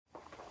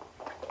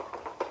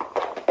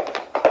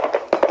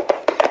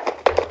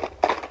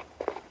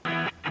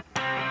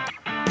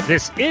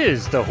This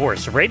is the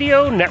Horse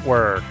Radio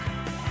Network.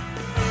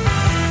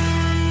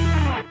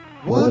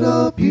 What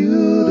a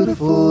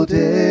beautiful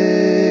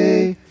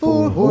day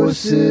for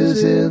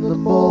horses in the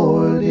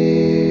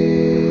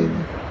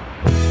morning.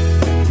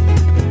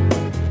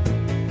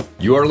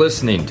 You are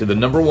listening to the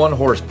 #1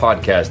 horse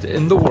podcast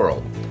in the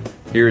world.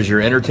 Here is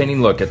your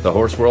entertaining look at the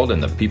horse world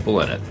and the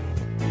people in it.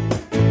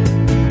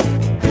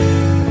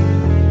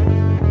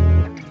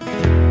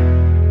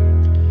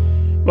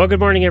 Well,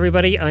 good morning,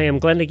 everybody. I am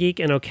Glenn the Geek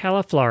in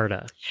Ocala,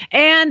 Florida.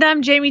 And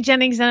I'm Jamie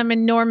Jennings, and I'm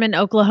in Norman,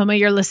 Oklahoma.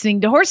 You're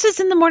listening to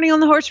Horses in the Morning on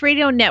the Horse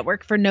Radio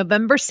Network for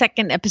November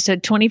 2nd,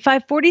 episode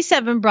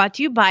 2547, brought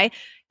to you by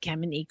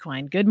Kemin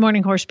Equine. Good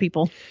morning, horse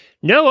people.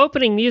 No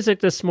opening music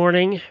this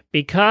morning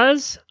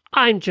because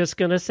I'm just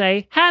going to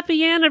say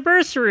happy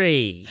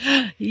anniversary.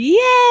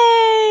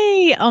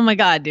 Yay! Oh my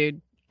God,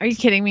 dude. Are you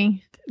kidding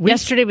me?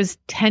 Yesterday was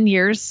 10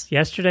 years.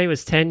 Yesterday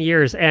was 10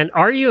 years. And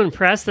are you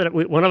impressed that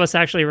one of us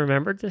actually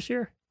remembered this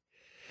year?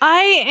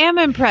 I am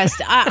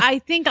impressed. I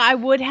think I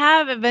would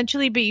have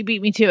eventually, but you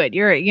beat me to it.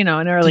 You're, an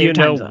earlier time.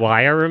 Do you know zone.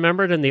 why I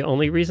remembered and the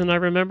only reason I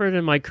remembered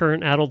in my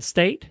current adult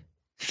state?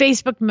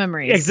 Facebook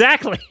memories.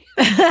 Exactly.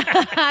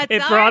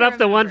 It brought up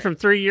the one from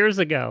 3 years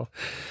ago.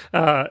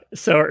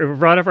 So it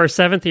brought up our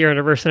 7th year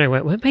anniversary. And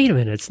I went, wait a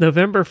minute, it's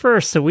November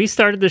 1st. So we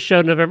started the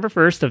show November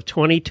 1st of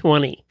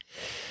 2020.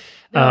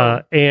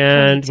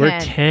 And 2010. We're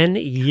 10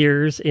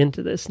 years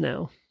into this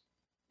now.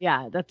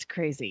 Yeah, that's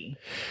crazy.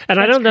 And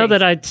I don't know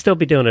that I'd still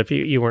be doing it if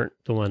you weren't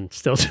the one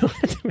still doing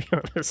it, to be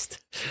honest.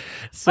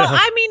 So. Well,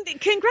 I mean,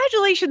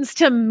 congratulations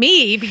to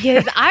me,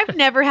 because I've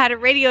never had a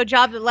radio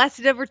job that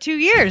lasted over 2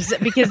 years,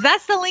 because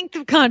that's the length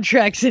of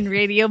contracts in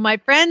radio, my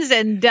friends.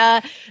 And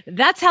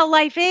that's how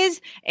life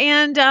is.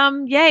 And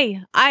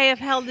yay, I have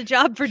held a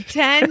job for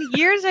 10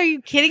 years. Are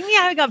you kidding me?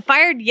 I haven't got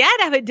fired yet.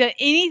 I haven't done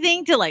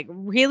anything to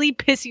really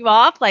piss you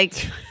off.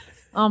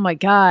 Oh my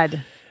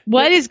God.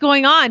 What is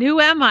going on? Who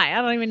am I? I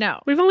don't even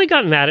know. We've only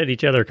gotten mad at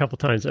each other a couple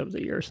times over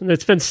the years, and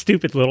it's been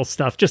stupid little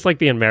stuff, just like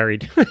being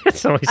married.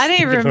 It's always I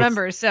didn't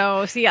remember,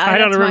 so see, I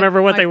don't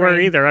remember what they were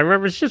either. I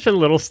remember it's just been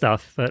little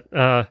stuff, but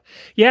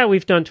yeah,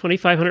 we've done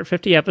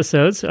 2,550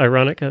 episodes.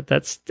 Ironic,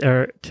 that's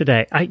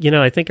today.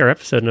 I think our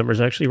episode number is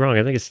actually wrong.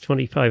 I think it's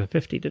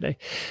 2,550 today.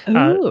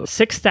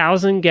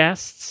 6,000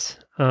 guests.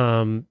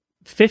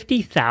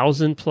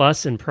 50,000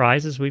 plus in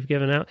prizes we've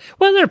given out.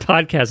 One other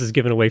podcast has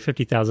given away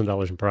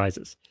 $50,000 in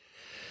prizes.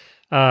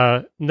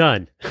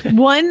 None.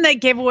 One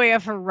that gave away a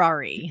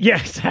Ferrari. Yeah,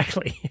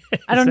 exactly.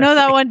 I don't know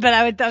that one, but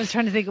I was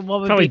trying to think of what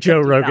would probably be Joe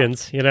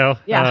Rogan's.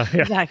 Yeah,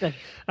 exactly.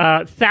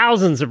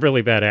 Thousands of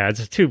really bad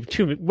ads.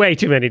 Way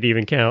too many to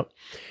even count.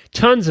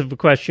 Tons of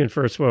question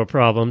first world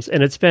problems,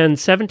 and it's been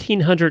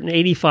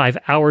 1,785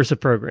 hours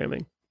of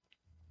programming.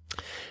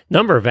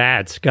 Number of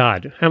ads.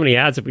 God, how many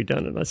ads have we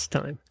done in this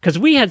time? Because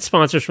we had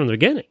sponsors from the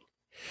beginning.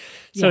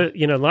 So,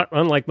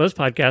 unlike most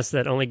podcasts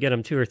that only get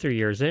them 2 or 3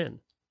 years in.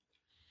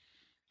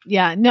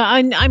 Yeah, no,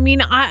 I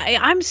mean,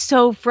 I'm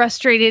so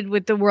frustrated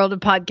with the world of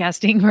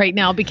podcasting right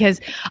now,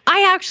 because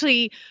I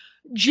actually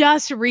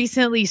just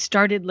recently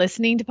started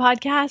listening to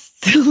podcasts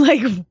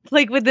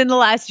like within the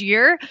last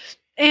year.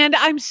 And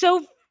I'm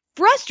so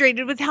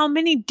frustrated with how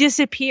many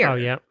disappear. Oh,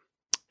 yeah.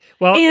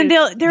 Well, and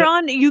they're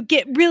on, you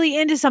get really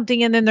into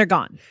something and then they're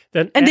gone.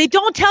 And they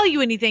don't tell you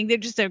anything.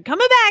 They're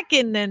coming back,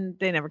 and then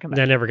they never come back.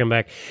 They never come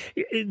back.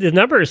 The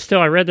number is still,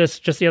 I read this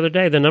just the other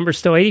day, the number is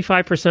still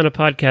 85% of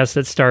podcasts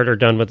that start are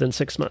done within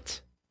 6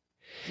 months.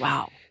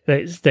 Wow.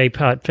 They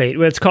pod fade.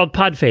 Well, it's called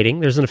pod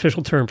fading. There's an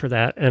official term for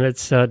that, and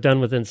it's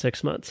done within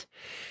 6 months.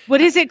 What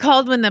is it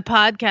called when the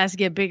podcasts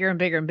get bigger and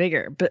bigger and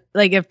bigger? But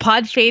if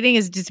pod fading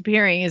is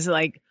disappearing, is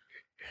it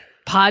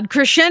pod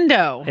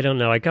crescendo? I don't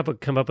know. I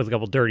come up with a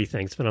couple dirty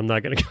things, but I'm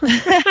not going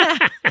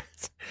to.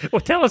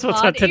 Well, tell us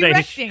what's on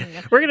today.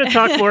 We're going to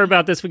talk more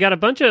about this. We got a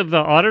bunch of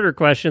auditor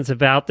questions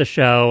about the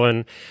show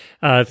and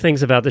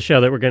things about the show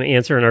that we're going to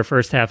answer in our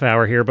first half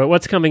hour here. But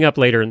what's coming up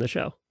later in the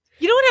show?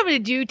 You know what I'm going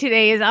to do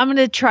today is I'm going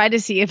to try to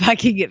see if I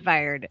can get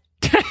fired.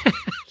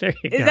 There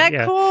you go. Is that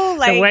cool?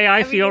 The way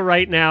I feel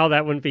right now,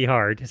 that wouldn't be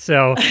hard.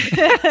 So,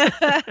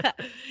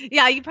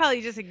 yeah, you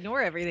probably just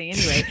ignore everything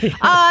anyway.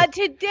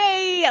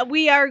 Today,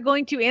 we are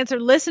going to answer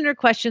listener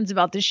questions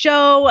about the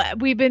show.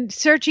 We've been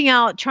searching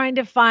out, trying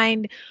to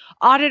find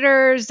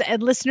auditors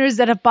and listeners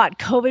that have bought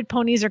COVID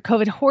ponies or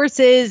COVID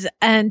horses.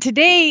 And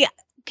today,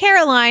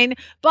 Caroline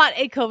bought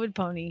a COVID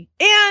pony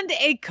and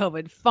a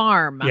COVID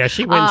farm. Yeah,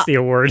 she wins the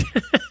award.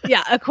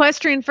 Yeah,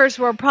 equestrian first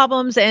world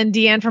problems, and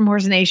Deanne from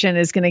Horse Nation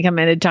is going to come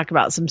in and talk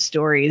about some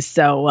stories.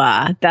 So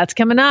that's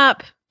coming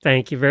up.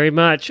 Thank you very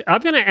much.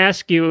 I'm going to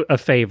ask you a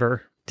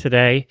favor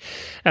today,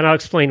 and I'll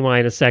explain why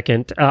in a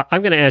second.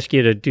 I'm going to ask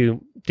you to do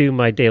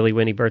my daily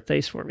Winnie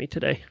birthdays for me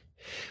today.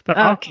 But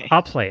okay.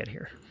 I'll play it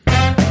here.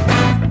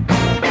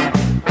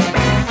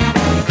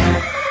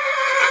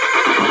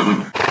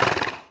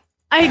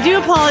 I do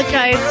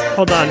apologize.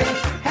 Hold on.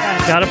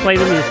 Gotta play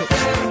the music.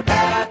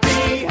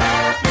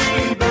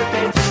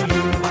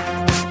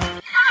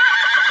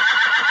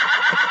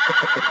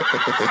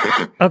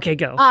 Okay,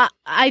 go.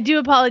 I do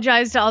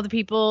apologize to all the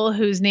people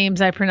whose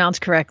names I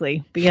pronounced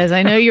correctly, because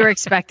I know you're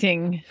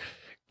expecting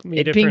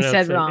it being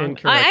said wrong.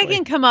 I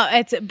can come up.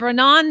 It's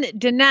Brennan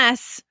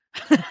Dennis.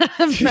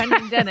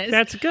 Brennan Dennis.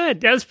 That's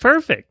good. That's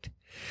perfect.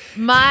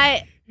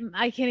 I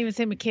can't even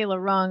say Michaela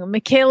wrong.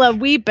 Michaela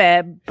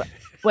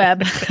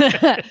Webb.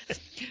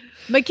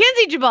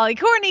 Mackenzie Jabali,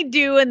 Courtney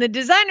Dew, and the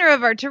designer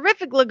of our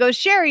terrific logo,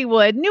 Sherry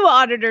Wood, new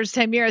auditors,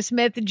 Tamira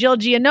Smith, Jill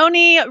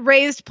Giannoni,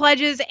 raised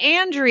pledges,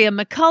 Andrea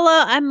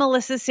McCullough, I'm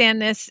Melissa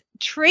Sandness,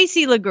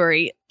 Tracy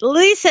Liguri,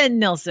 Lisa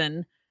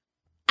Nilsson,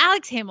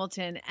 Alex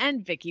Hamilton,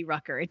 and Vicky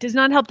Rucker. It does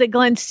not help that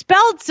Glenn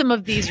spelled some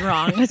of these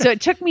wrong, so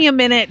it took me a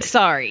minute.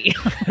 Sorry.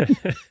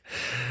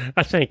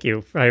 Thank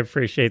you. I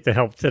appreciate the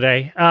help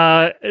today.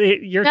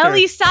 Your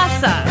Nelly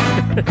Sasa.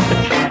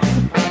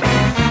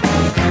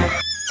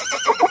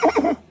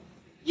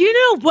 You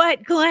know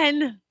what,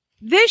 Glenn?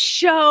 This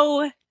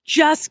show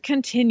just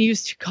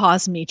continues to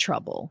cause me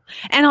trouble.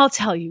 And I'll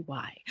tell you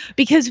why.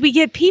 Because we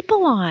get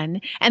people on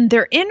and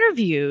they're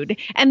interviewed,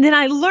 and then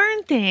I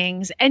learn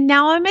things, and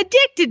now I'm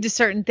addicted to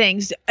certain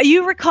things.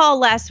 You recall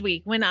last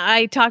week when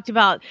I talked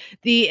about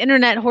the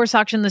internet horse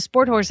auction, the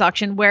sport horse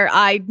auction, where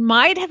I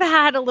might have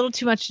had a little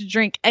too much to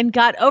drink and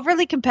got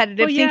overly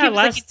competitive, thinking it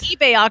was like an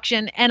eBay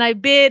auction, and I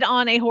bid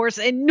on a horse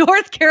in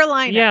North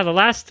Carolina. Yeah,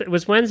 it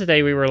was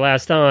Wednesday we were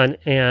last on,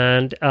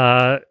 and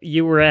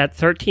you were at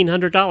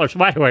 $1,300.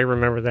 Why do I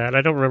remember that?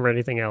 I don't remember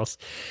anything else.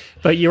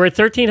 But you were at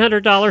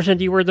 $1,300,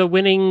 and you were the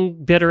winning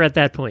bidder at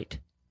that point.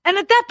 And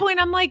at that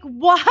point, I'm like,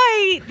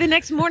 why? The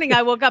next morning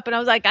I woke up and I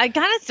was like, I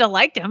kind of still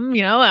liked him.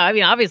 I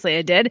mean, obviously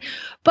I did.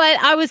 But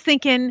I was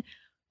thinking,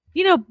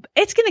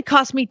 it's going to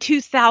cost me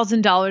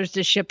 $2,000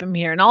 to ship him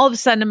here. And all of a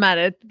sudden I'm at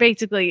it.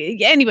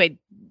 Basically, anyway,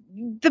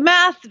 the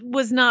math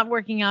was not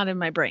working out in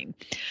my brain.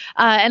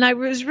 And I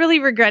was really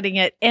regretting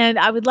it. And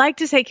I would like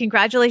to say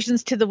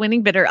congratulations to the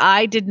winning bidder.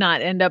 I did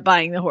not end up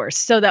buying the horse.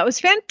 So that was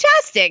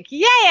fantastic.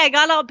 Yay. I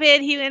got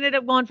outbid. He ended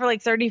up going for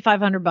like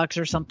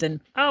 $3,500 or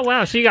something. Oh,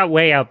 wow. So you got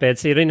way outbid.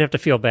 So you didn't have to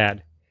feel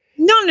bad.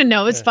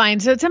 No. It's fine.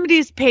 So somebody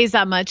who pays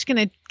that much, going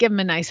to give him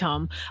a nice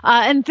home.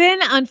 And then,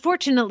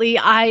 unfortunately,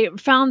 I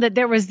found that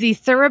there was the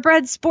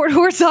thoroughbred sport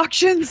horse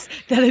auctions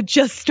that had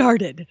just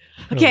started.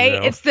 Okay. Oh,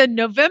 no. It's the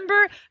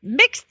November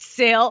mixed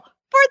sale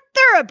for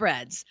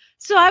thoroughbreds.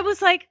 So I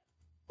was like,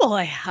 well,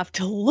 I have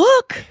to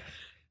look.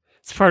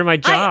 It's part of my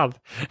job.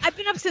 I've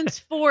been up since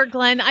 4,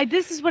 Glenn.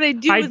 This is what I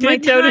do. I with my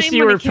did notice time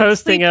you were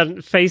posting on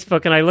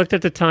Facebook, and I looked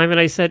at the time and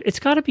I said, "It's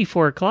got to be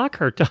 4:00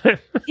 her time."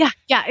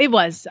 Yeah, it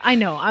was. I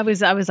know. I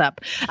was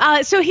up.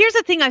 So here's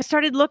the thing: I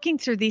started looking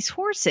through these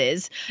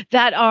horses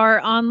that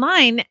are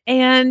online,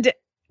 and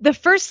the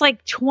first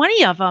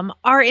 20 of them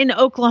are in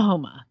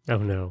Oklahoma. Oh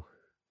no.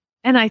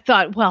 And I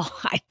thought, well,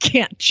 I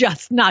can't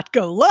just not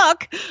go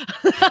look.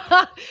 So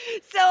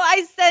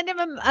I sent him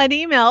an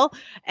email,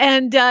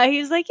 and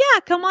he was like, yeah,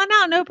 come on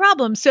out. No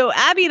problem. So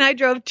Abby and I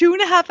drove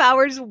 2.5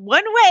 hours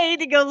one way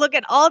to go look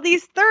at all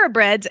these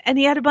thoroughbreds. And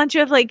he had a bunch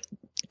of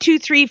 2,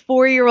 3,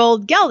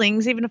 4-year-old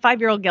geldings, even a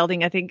 5-year-old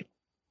gelding, I think.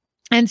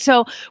 And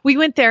so we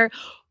went there.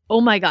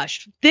 Oh my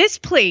gosh, this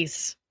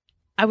place,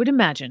 I would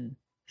imagine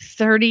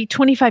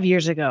 25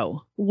 years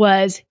ago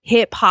was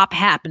hip hop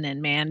happening,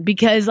 man,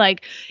 because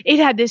it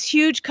had this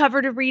huge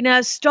covered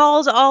arena,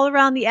 stalls all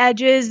around the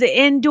edges, the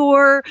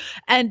indoor,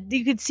 and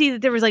you could see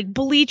that there was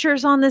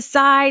bleachers on the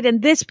side.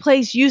 And this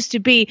place used to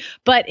be,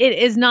 but it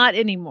is not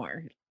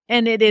anymore.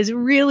 And it is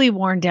really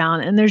worn down.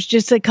 And there's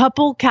just a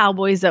couple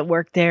cowboys that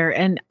work there.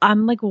 And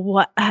I'm like,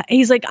 what?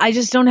 He's like, I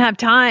just don't have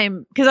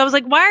time. Because I was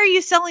like, why are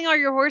you selling all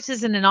your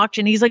horses in an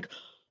auction? He's like,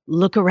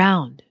 look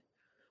around.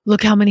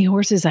 Look how many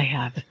horses I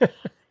have.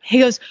 He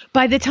goes,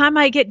 by the time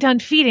I get done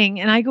feeding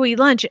and I go eat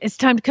lunch, it's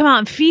time to come out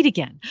and feed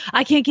again.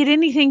 I can't get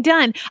anything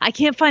done. I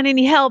can't find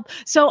any help.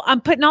 So I'm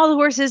putting all the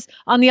horses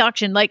on the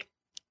auction.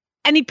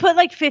 And he put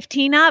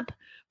 15 up,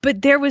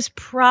 but there was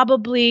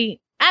probably,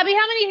 Abby,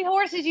 how many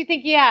horses do you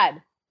think he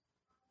had?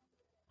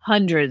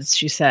 Hundreds,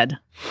 she said.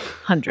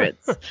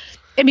 Hundreds.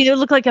 I mean, it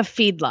looked like a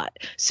feedlot.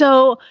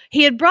 So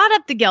he had brought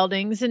up the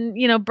geldings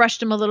and, brushed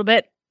them a little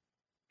bit.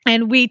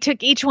 And we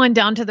took each one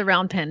down to the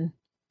round pen,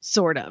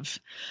 sort of.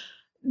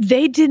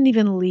 They didn't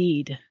even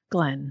lead,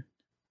 Glenn.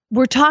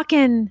 We're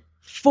talking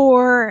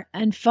 4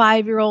 and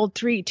 5-year-old,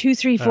 2,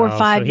 3, 4,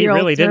 5-year-old. He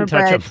really didn't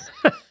touch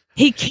them.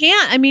 He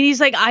can't. I mean, he's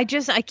like, I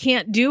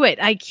can't do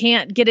it. I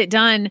can't get it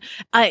done.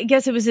 I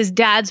guess it was his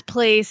dad's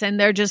place, and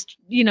they're just,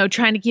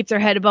 trying to keep their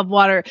head above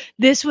water.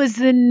 This was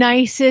the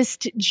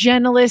nicest,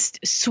 gentlest,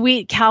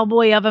 sweet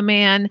cowboy of a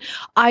man.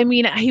 I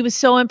mean, he was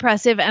so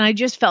impressive, and I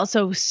just felt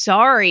so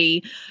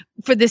sorry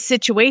for the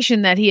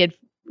situation that he had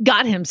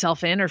got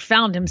himself in or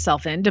found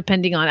himself in,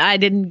 depending on, I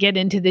didn't get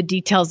into the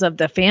details of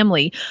the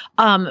family.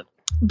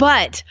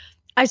 But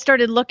I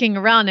started looking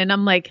around and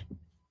I'm like,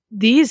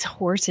 these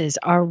horses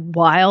are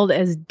wild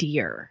as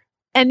deer.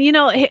 And,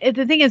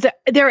 the thing is,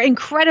 they're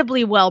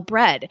incredibly well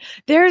bred.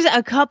 There's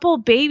a couple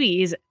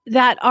babies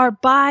that are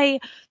by,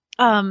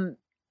 who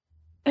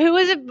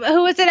was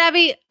it,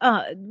 Abby?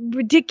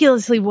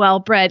 Ridiculously well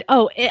bred.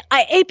 Oh,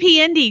 AP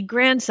Indy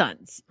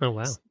grandsons. Oh,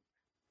 wow.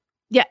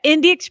 Yeah,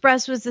 Indy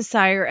Express was the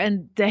sire,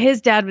 and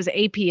his dad was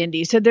AP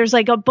Indy. So there's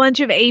like a bunch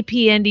of AP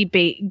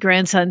Indy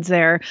grandsons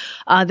there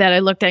that I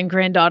looked at, and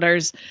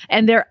granddaughters,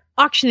 and they're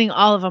auctioning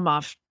all of them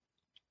off.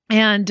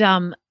 And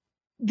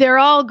they're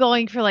all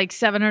going for like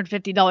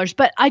 $750.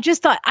 But I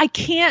just thought I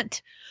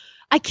can't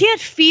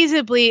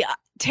feasibly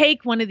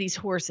take one of these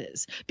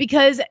horses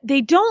because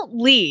they don't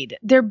lead.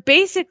 They're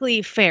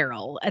basically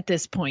feral at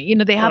this point. You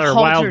know, they have they're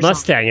wild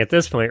Mustang at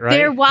this point, right?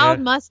 They're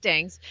wild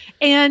Mustangs.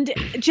 And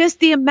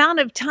just the amount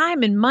of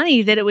time and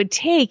money that it would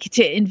take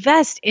to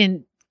invest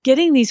in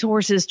getting these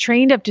horses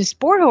trained up to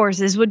sport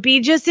horses would be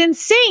just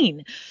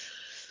insane.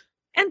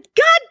 And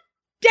God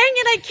dang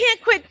it, I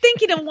can't quit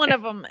thinking of one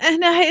of them.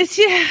 And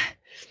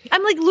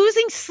I'm like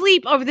losing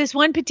sleep over this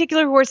one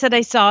particular horse that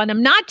I saw. And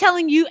I'm not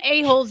telling you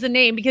a-holes the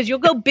name because you'll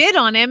go bid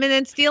on him and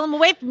then steal him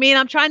away from me. And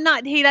I'm trying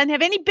he doesn't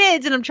have any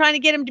bids, and I'm trying to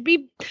get him to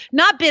be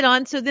not bid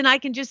on so then I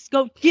can just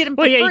go get him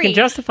for free. You can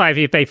justify if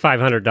you pay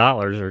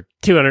 $500 or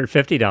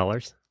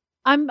 $250.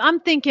 I'm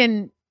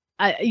thinking,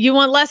 you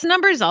want less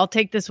numbers? I'll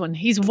take this one.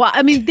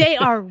 They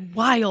are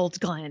wild,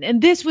 Glenn.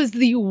 And this was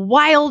the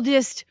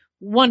wildest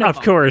one of them.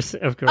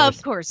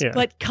 Of course. Yeah.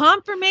 But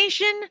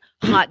confirmation,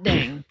 hot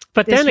dang.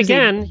 But then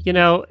again,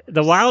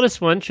 the wildest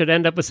one should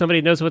end up with somebody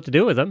who knows what to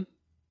do with them.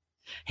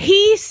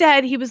 He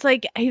said, he was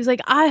like,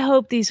 I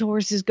hope these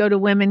horses go to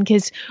women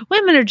because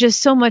women are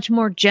just so much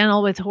more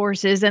gentle with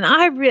horses. And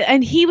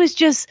and he was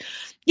just,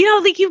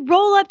 like you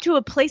roll up to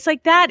a place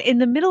like that in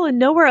the middle of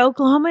nowhere,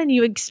 Oklahoma, and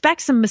you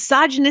expect some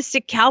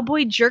misogynistic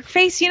cowboy jerk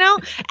face,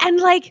 and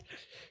like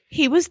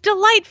he was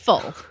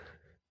delightful.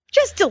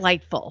 Just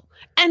delightful.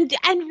 And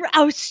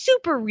I was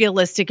super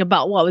realistic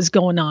about what was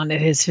going on at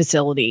his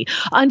facility.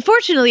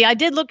 Unfortunately, I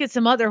did look at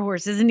some other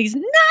horses, and he's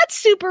not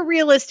super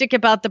realistic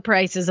about the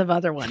prices of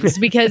other ones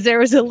because there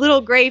was a little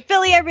gray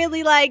filly I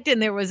really liked,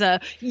 and there was a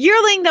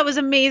yearling that was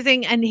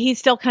amazing, and he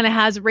still kind of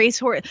has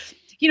racehorse.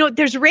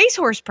 There's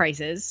racehorse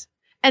prices,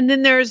 and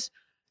then there's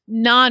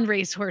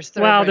non-racehorse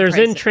thoroughbred Well, there's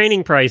prices. in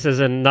training prices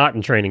and not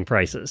in training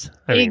prices.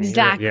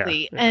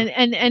 Exactly. Yeah.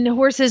 And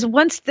horses,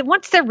 once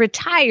they're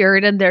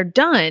retired and they're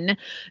done,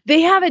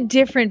 they have a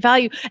different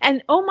value.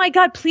 And oh my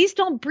God, please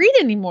don't breed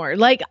anymore.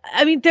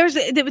 There's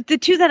the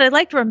two that I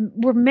liked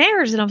were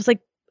mares, and I was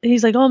like,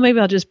 he's like, oh, maybe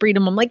I'll just breed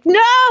them. I'm like,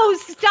 no,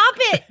 stop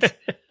it.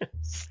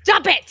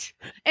 Stop it.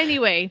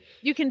 Anyway,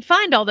 you can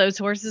find all those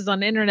horses on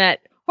the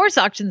internet,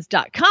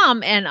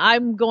 horseauctions.com. And I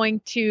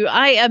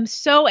am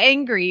so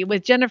angry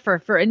with Jennifer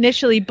for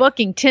initially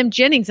booking Tim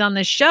Jennings on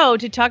the show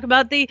to talk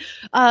about the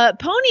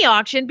pony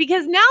auction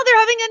because now they're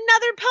having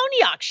another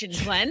pony auction,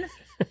 Glenn.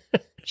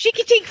 She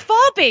could take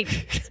fall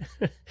babies.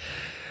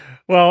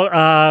 Well,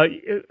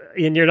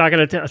 and you're not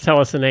going to tell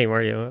us the name,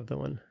 are you, of the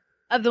one?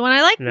 Of the one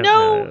I like?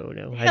 No.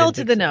 Hell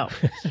to the no.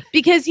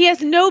 Because he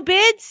has no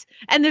bids,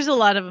 and there's a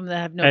lot of them that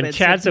have no bids. And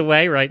Chad's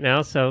away right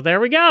now, so there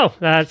we go.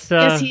 Yes,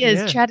 he is.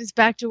 Yeah. Chad is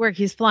back to work.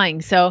 He's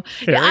flying. So,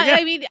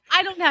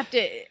 I don't have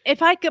to.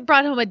 If I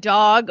brought home a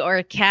dog or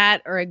a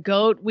cat or a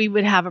goat, we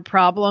would have a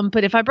problem.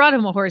 But if I brought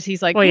him a horse,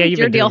 he's like, you've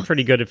been doing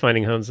pretty good at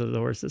finding homes of the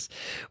horses.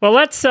 Well,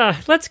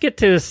 let's get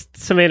to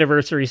some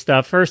anniversary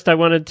stuff. First, I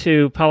wanted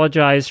to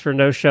apologize for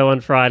no show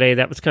on Friday.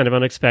 That was kind of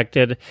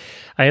unexpected.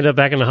 I ended up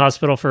back in the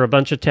hospital for a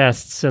bunch of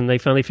tests, and they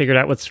finally figured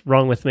out what's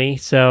wrong with me.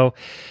 So,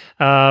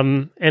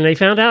 and they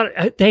found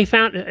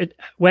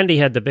Wendy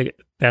had the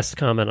best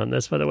comment on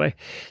this, by the way.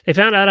 They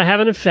found out I have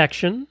an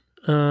infection,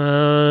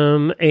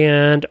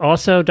 and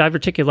also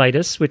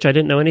diverticulitis, which I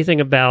didn't know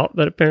anything about,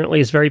 but apparently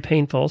is very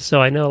painful. So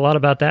I know a lot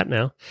about that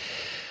now.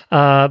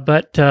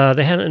 But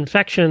they had an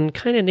infection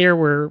kind of near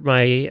where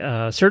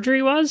my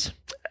surgery was.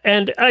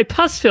 And a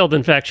pus-filled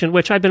infection,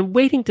 which I've been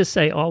waiting to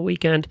say all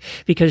weekend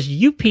because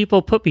you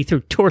people put me through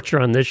torture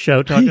on this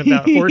show talking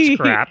about horse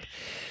crap.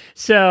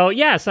 So,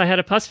 yes, I had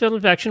a pus-filled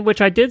infection, which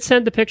I did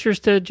send the pictures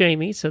to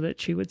Jamie so that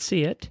she would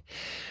see it.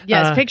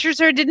 Yes, pictures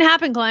didn't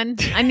happen, Glenn.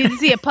 I need to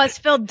see a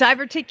pus-filled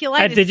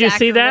diverticulitis. Did you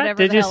see that?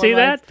 Did you see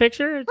that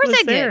picture? Of course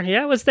I did.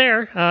 Yeah, it was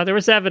there. There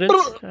was evidence.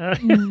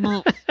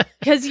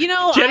 Because,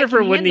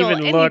 Jennifer wouldn't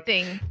even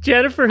anything. Look.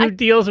 Jennifer, who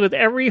deals with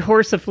every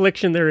horse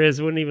affliction there is,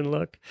 wouldn't even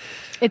look.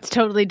 It's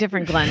totally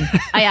different, Glenn.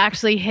 I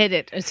actually hit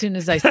it as soon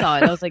as I saw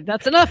it. I was like,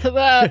 that's enough of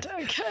that.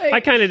 Okay.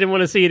 I kind of didn't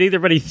want to see it either,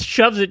 but he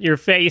shoves it in your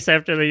face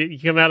after you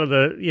come out of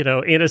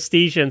the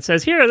anesthesia and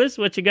says, here, this is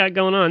what you got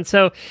going on.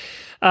 So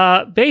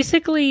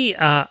basically,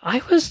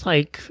 I was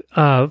like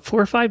 4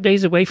 or 5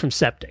 days away from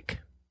septic.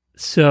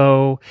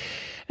 So,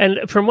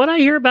 and from what I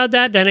hear about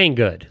that ain't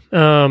good.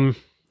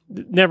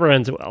 Never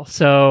ends well.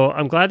 So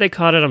I'm glad they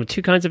caught it. I'm on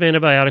 2 kinds of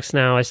antibiotics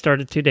now. I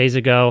started 2 days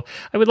ago.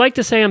 I would like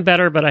to say I'm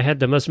better, but I had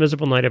the most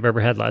miserable night I've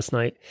ever had last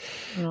night.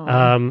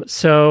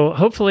 So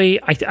hopefully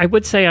I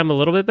would say I'm a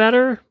little bit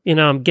better.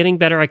 I'm getting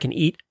better. I can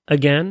eat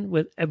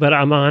again but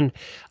I'm on,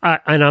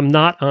 and I'm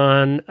not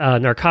on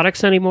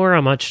narcotics anymore.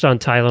 I'm just on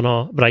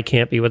Tylenol, but I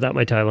can't be without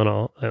my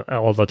Tylenol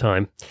all the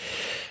time.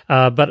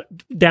 But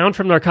down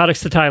from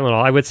narcotics to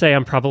Tylenol, I would say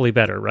I'm probably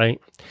better, right?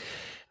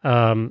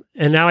 And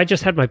now I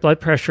just had my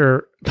blood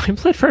pressure. My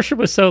blood pressure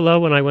was so low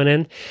when I went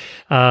in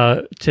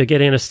to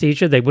get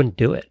anesthesia, they wouldn't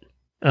do it.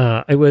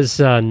 It was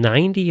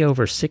 90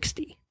 over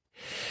 60.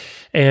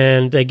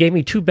 And they gave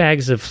me 2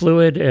 bags of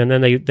fluid, and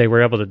then they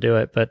were able to do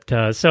it. But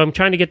so I'm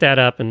trying to get that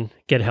up and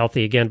get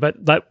healthy again.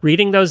 But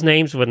reading those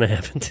names wouldn't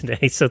have happened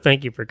today. So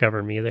thank you for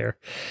covering me there.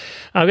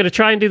 I'm going to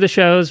try and do the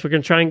shows. We're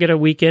going to try and get a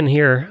week in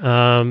here.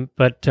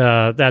 But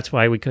that's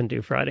why we couldn't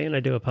do Friday, and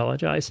I do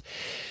apologize.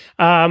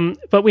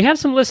 But we have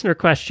some listener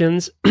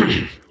questions,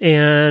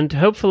 and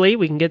hopefully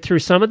we can get through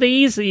some of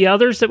these. The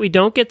others that we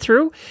don't get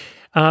through,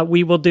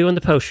 we will do in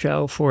the post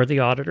show for the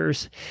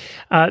auditors.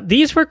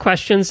 These were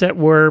questions that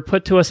were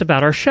put to us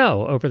about our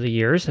show over the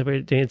years.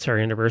 It's our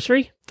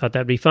anniversary. Thought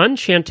that'd be fun.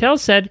 Chantel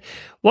said,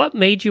 "What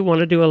made you want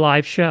to do a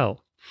live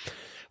show?"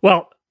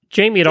 Well,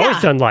 Jamie had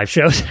always done live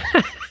shows.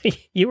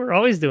 You were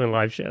always doing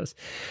live shows.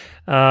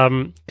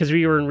 Because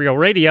we were in real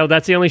radio.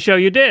 That's the only show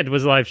you did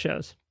was live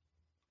shows.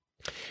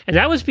 And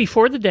that was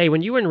before the day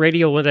when you were in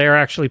radio when they were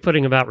actually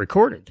putting them out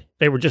recorded.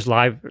 They were just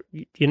live.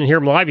 You didn't hear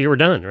them live. You were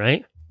done,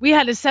 right? We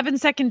had a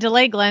 7-second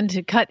delay, Glenn,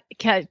 to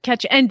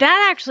catch. And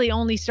that actually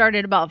only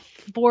started about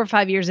 4 or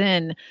 5 years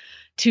in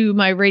to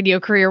my radio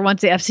career once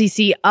the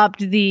FCC upped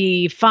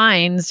the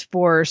fines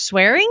for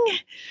swearing.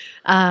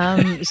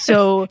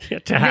 So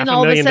then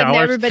all of a sudden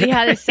everybody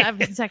had a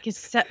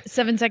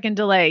 7-second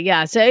delay.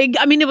 Yeah. So,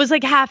 I mean, it was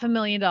like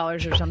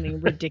 $500,000 or something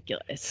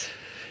ridiculous.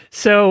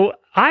 So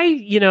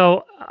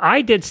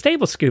I did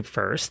Stable Scoop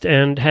first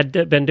and had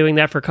been doing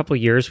that for a couple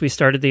of years. We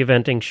started the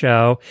eventing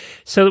show.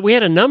 So we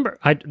had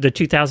the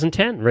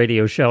 2010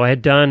 radio show. I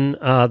had done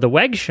the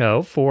WEG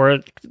show for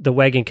the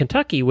WEG in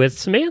Kentucky with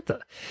Samantha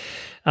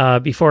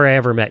before I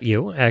ever met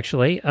you,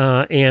 actually,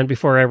 and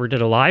before I ever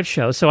did a live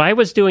show. So I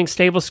was doing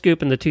Stable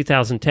Scoop in the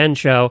 2010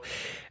 show,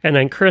 and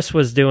then Chris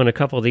was doing a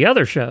couple of the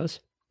other shows.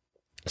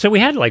 So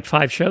we had like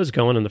 5 shows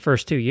going in the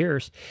first 2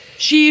 years.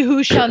 She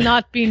who shall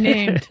not be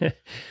named.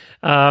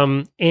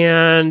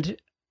 And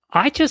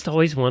I just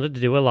always wanted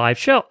to do a live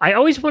show. I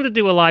always wanted to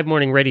do a live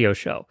morning radio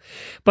show,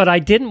 but I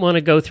didn't want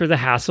to go through the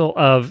hassle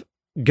of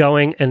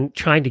going and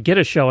trying to get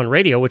a show on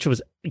radio, which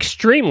was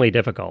extremely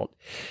difficult.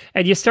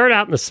 And you start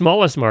out in the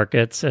smallest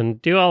markets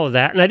and do all of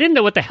that. And I didn't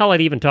know what the hell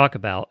I'd even talk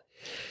about.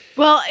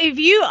 Well,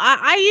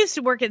 I used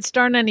to work at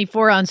Star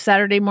 94 on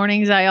Saturday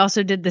mornings. I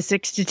also did the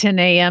 6 to 10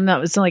 a.m.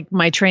 That was like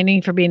my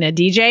training for being a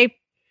DJ.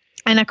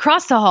 And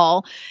across the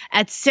hall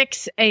at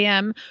 6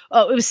 a.m.,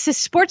 it was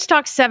Sports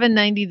Talk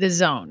 790 The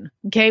Zone,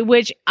 okay,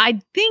 which I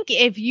think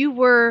if you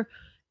were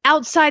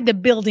outside the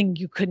building,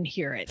 you couldn't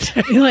hear it.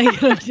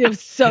 Like, it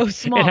was so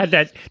small. It had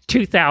that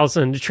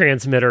 2,000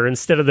 transmitter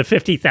instead of the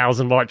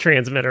 50,000 watt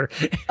transmitter.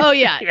 Oh,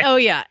 yeah. Oh,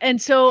 yeah.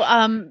 And so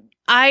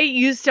I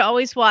used to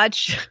always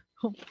watch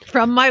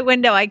from my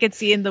window. I could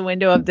see in the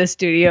window of the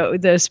studio,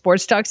 the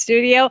Sports Talk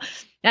studio,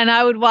 and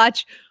I would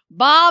watch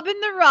Bob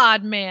and the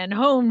Rodman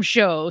home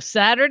show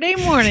Saturday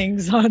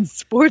mornings on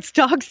Sports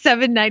Talk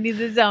 790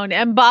 The Zone.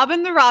 And Bob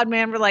and the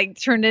Rodman were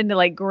like turned into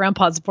like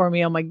grandpas for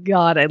me. Oh my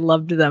God, I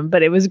loved them.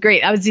 But it was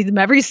great. I would see them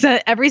every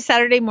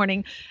Saturday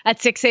morning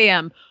at 6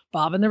 a.m.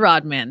 Bob and the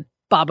Rodman.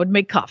 Bob would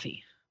make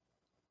coffee.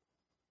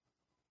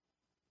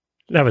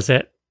 That was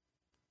it.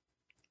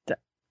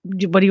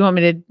 What do you want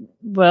me to,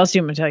 what else do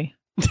you want me to tell you?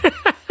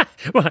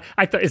 Well,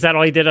 I thought, is that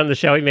all he did on the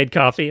show? He made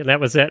coffee and that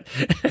was it?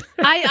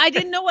 I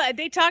didn't know what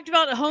they talked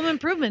about home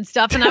improvement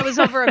stuff, and I was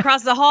over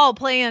across the hall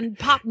playing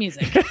pop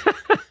music.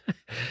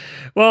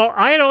 Well,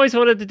 I had always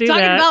wanted to do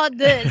Talking that. about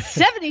the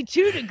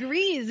 72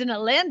 degrees in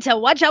Atlanta.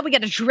 Watch out, we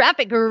got a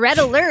traffic red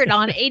alert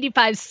on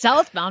 85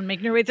 southbound,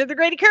 making our way through the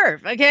Grady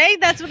Curve. Okay,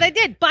 that's what I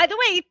did. By the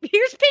way,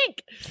 here's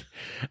Pink.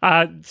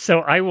 So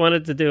I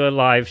wanted to do a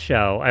live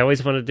show. I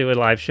always wanted to do a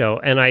live show,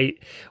 and I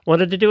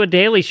wanted to do a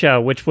daily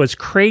show, which was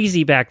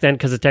crazy back then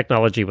because the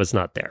technology was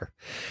not there.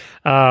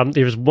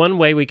 There was one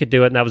way we could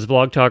do it, and that was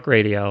Blog Talk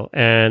Radio,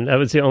 and that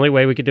was the only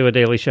way we could do a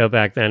daily show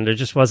back then. There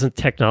just wasn't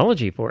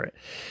technology for it.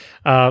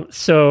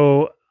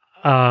 So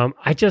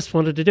I just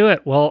wanted to do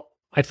it. Well,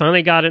 I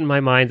finally got it in my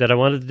mind that I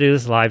wanted to do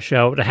this live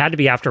show, but it had to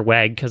be after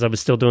WEG because I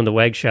was still doing the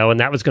WEG show, and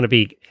that was going to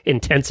be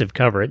intensive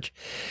coverage.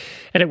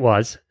 And it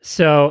was.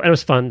 So, and it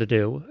was fun to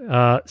do.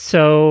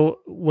 So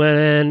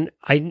when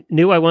I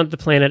knew I wanted to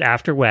plan it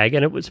after WEG,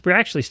 and we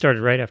actually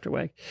started right after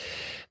WEG,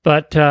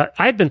 but I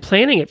had been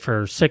planning it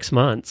for 6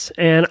 months,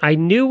 and I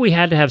knew we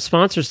had to have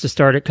sponsors to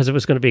start it because it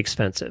was going to be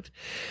expensive.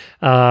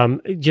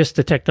 Just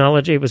the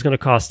technology was going to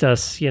cost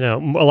us, a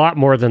lot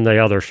more than the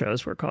other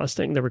shows were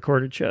costing, the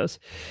recorded shows.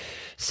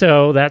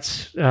 So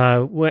that's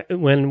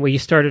when we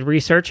started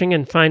researching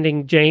and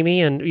finding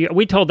Jamie, and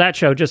we told that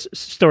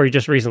story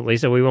just recently,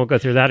 so we won't go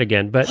through that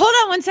again. But hold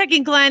on one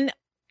second, Glenn.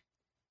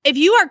 If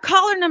you are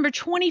caller number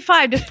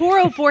 25 to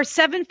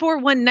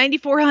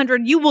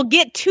 404-741-9400, you will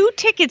get 2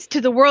 tickets to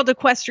the World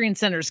Equestrian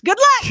Centers. Good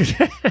luck.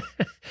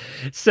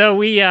 So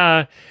we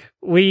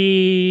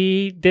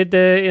did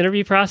the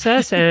interview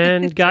process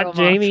and got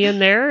Jamie in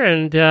there,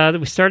 and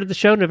we started the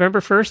show November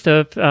 1st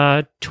of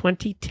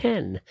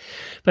 2010.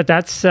 But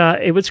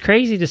it was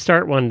crazy to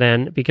start one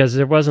then because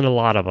there wasn't a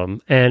lot of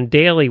them, and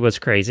daily was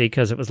crazy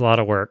because it was a lot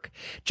of work.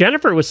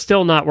 Jennifer was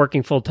still not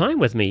working full time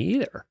with me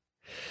either.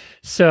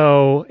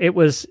 So it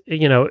was,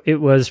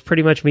 it was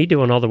pretty much me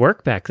doing all the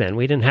work back then.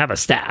 We didn't have a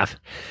staff.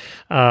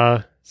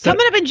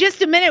 Coming up in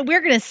just a minute,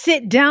 we're going to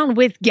sit down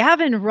with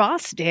Gavin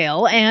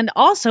Rossdale and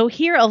also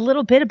hear a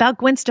little bit about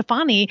Gwen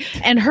Stefani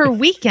and her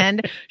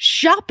weekend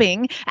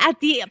shopping at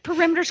the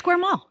Perimeter Square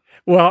Mall.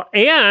 Well,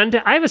 and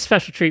I have a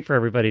special treat for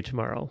everybody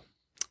tomorrow.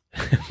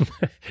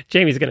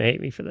 Jamie's going to hate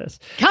me for this.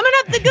 Coming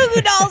up, the Goo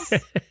Goo Dolls.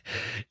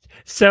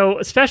 So,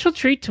 a special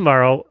treat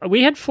tomorrow.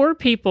 We had 4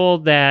 people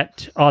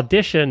that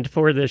auditioned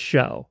for this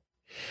show.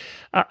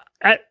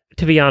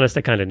 To be honest,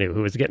 I kind of knew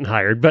who was getting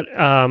hired, but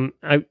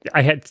I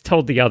had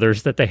told the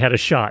others that they had a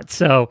shot.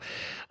 So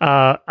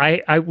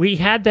we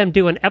had them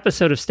do an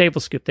episode of Stable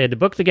Scoop. They had to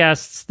book the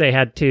guests. They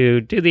had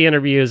to do the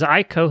interviews.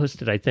 I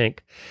co-hosted, I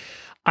think.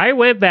 I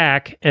went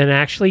back and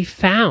actually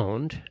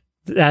found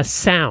a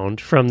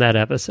sound from that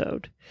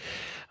episode.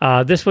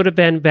 This would have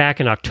been back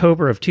in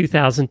October of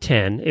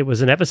 2010. It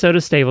was an episode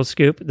of Stable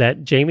Scoop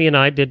that Jamie and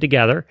I did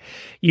together.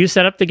 You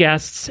set up the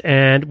guests,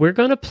 and we're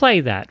going to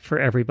play that for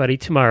everybody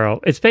tomorrow.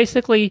 It's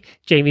basically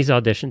Jamie's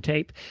audition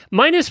tape,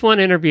 minus one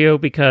interview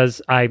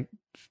because I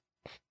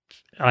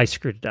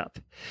screwed it up.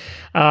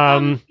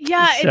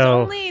 It's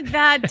only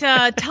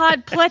that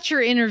Todd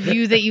Pletcher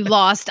interview that you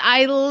lost.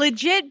 I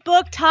legit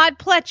booked Todd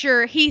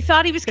Pletcher. He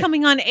thought he was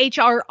coming on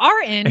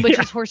HRRN, which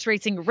is Horse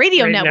Racing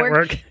Radio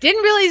Network.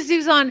 Didn't realize he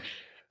was on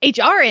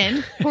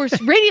HRN,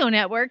 Horse Radio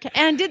Network,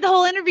 and did the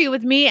whole interview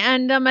with me.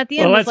 And at the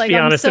end, let's be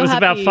honest, it was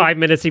about 5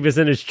 minutes. He was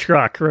in his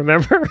truck.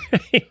 Remember?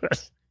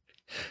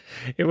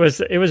 It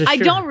was. I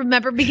don't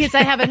remember because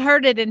I haven't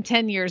heard it in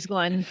 10 years,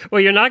 Glenn.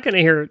 Well, you're not going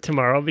to hear it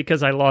tomorrow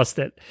because I lost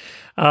it.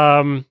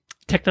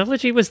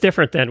 Technology was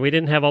different then. We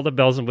didn't have all the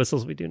bells and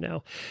whistles we do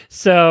now.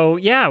 So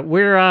yeah,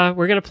 we're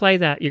going to play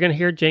that. You're going to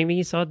hear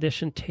Jamie's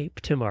audition tape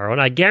tomorrow,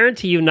 and I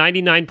guarantee you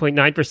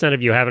 99.9%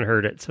 of you haven't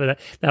heard it. So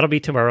that'll be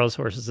tomorrow's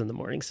Horses in the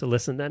Morning. So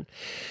listen then.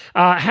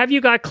 Have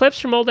you got clips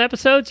from old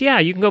episodes? Yeah,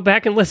 you can go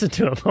back and listen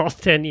to them all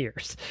 10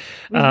 years.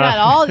 We've got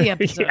all the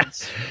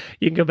episodes. Yeah.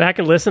 You can go back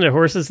and listen at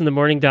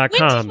horsesinthemorning.com.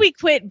 When did we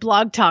quit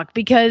Blog Talk?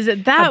 Because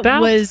that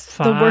was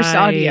the worst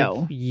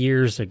audio. 5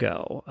 years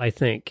ago, I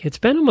think. It's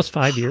been almost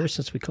 5 years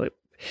since we quit.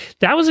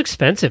 That was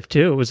expensive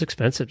too. It was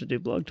expensive to do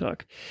Blog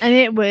Talk. And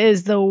it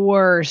was the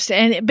worst.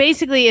 And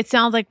basically it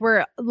sounds like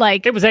we're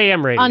like it was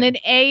AM radio. On an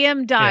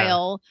AM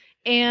dial. Yeah.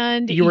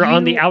 And you were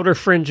on the outer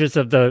fringes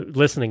of the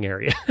listening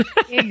area.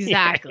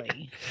 Exactly.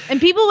 Yeah. And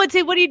people would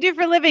say, what do you do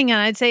for a living? And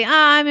I'd say,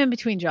 I'm in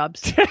between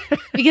jobs.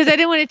 Because I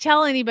didn't want to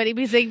tell anybody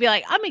because they'd be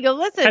like, I'm going to go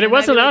listen. And it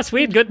wasn't us.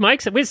 We had good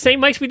mics. We had the same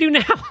mics we do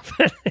now.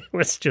 It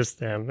was just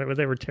them.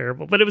 They were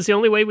terrible. But it was the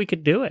only way we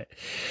could do it.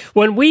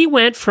 When we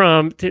went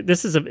from,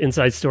 this is an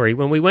inside story.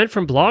 When we went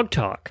from Blog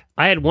Talk,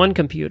 I had one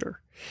computer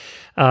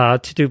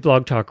to do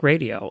Blog Talk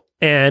Radio.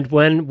 And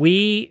when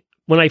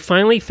I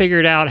finally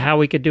figured out how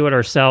we could do it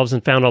ourselves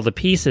and found all the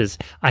pieces,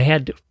 I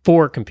had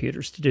 4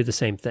 computers to do the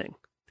same thing,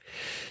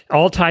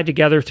 all tied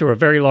together through a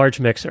very large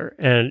mixer.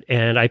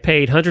 And I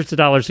paid hundreds of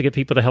dollars to get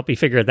people to help me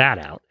figure that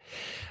out.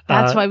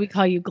 That's why we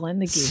call you Glenn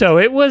the Geek. So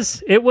it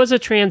was a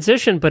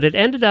transition, but it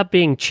ended up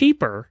being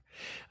cheaper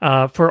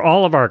for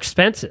all of our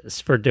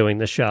expenses for doing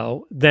the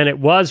show than it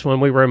was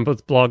when we were in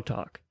with Blog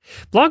Talk.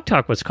 Blog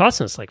Talk was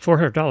costing us like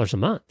 $400 a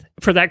month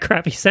for that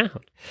crappy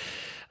sound.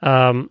 But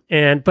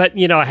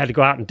I had to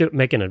go out and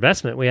make an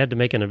investment. We had to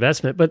make an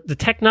investment, but the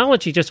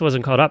technology just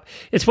wasn't caught up.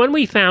 It's when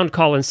we found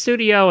Call-In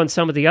Studio and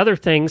some of the other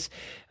things,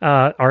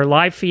 our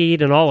live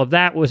feed and all of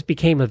that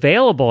became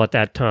available at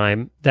that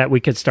time that we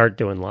could start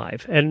doing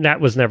live, and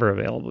that was never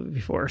available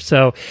before.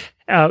 So,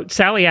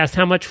 Sally asked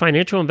how much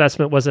financial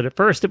investment was it at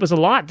first? It was a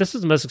lot. This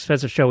was the most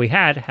expensive show we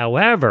had.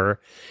 However,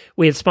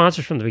 we had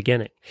sponsors from the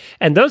beginning,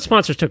 and those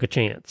sponsors took a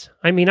chance.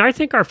 I mean, I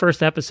think our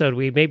first episode,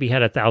 we maybe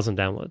had 1,000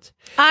 downloads.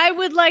 I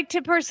would like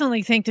to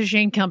personally thank the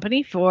Shane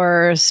Company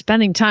for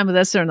spending time with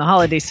us during the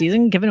holiday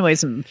season, giving away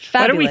some fabulous.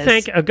 Why don't we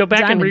thank, go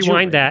back and rewind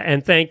jewelry. that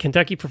and thank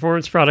Kentucky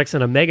Performance Products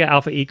and Omega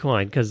Alpha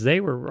Equine, because they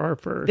were our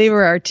first. They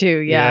were our two,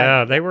 yeah.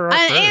 Yeah, they were our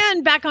first.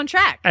 And Back on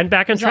Track. And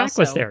Back on Track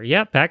was there.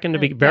 Yeah, back in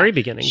the very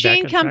beginning.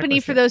 Shane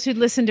Company, for those who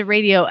listen to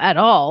radio at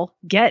all,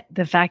 get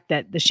the fact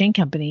that the Shane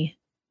Company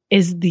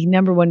is the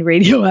number one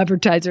radio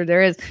advertiser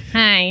there is.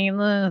 Hi,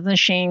 the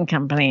Shane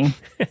Company.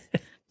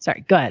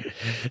 Sorry, go ahead.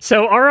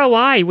 So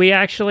ROI, we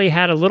actually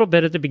had a little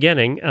bit at the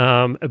beginning,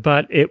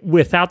 but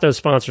without those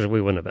sponsors,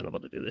 we wouldn't have been able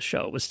to do the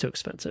show. It was too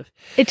expensive.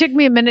 It took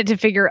me a minute to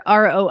figure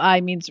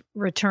ROI means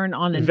return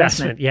on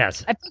investment.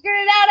 Yes. I figured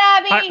it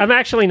out, Abby. I'm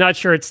actually not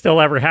sure it still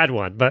ever had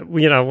one, but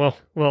we'll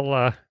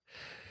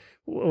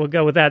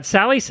go with that.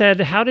 Sally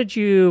said, how did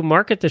you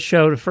market the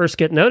show to first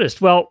get noticed?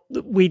 Well,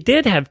 we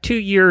did have 2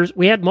 years.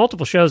 We had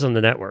multiple shows on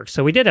the network,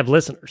 so we did have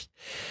listeners.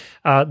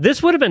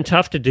 This would have been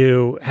tough to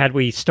do had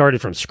we started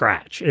from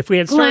scratch. If we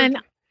had started...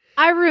 Glenn,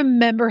 I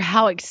remember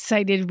how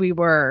excited we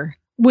were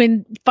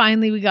when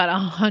finally we got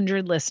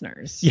 100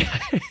 listeners. Yeah.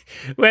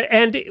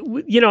 And,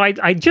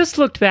 I just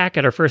looked back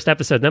at our first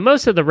episode. Now,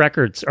 most of the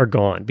records are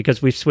gone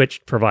because we've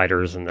switched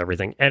providers and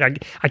everything.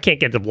 And I can't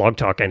get to Blog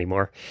Talk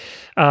anymore.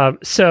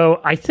 So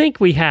I think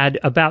we had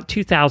about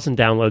 2,000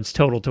 downloads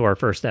total to our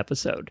first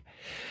episode.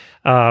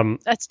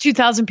 That's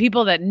 2,000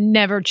 people that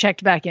never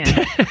checked back in.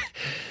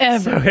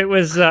 Ever.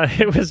 So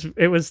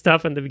it was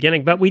tough in the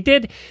beginning, but we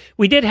did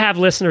have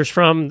listeners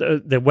from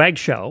the WEG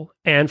show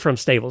and from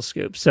Stable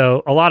Scoop.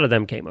 So a lot of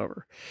them came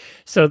over.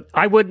 So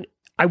I wouldn't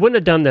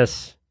have done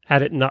this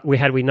had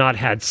we not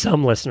had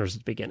some listeners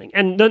at the beginning,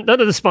 and none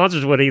of the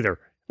sponsors would either.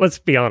 Let's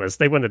be honest,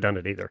 they wouldn't have done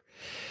it either.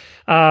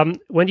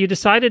 When you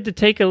decided to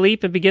take a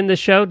leap and begin the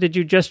show, did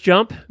you just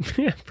jump?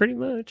 Yeah, pretty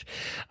much.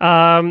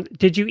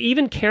 Did you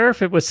even care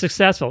if it was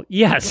successful?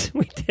 Yes,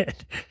 we did.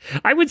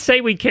 I would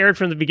say we cared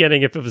from the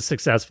beginning if it was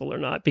successful or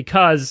not,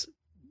 because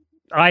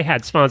I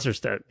had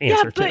sponsors to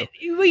answer to.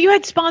 You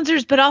had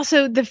sponsors, but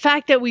also the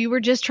fact that we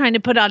were just trying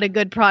to put out a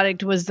good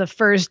product was the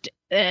first,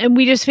 and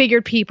we just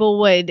figured people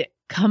would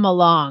come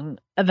along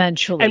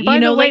eventually. And by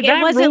the way,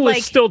 that rule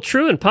is still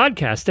true in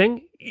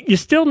podcasting. You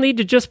still need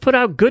to just put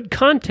out good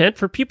content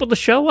for people to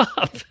show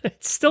up.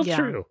 It's still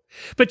true.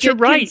 But you're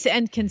right.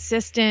 And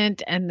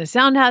consistent, and the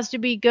sound has to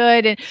be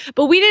good.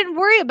 But we didn't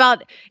worry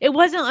about, it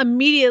wasn't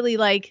immediately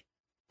like,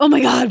 oh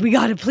my God, we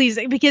got to please,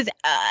 because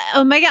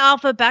Omega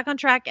Alpha, Back on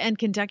Track, and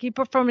Kentucky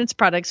Performance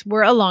Products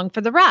were along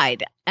for the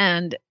ride.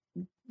 And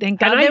thank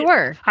God they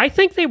were. I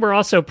think they were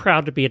also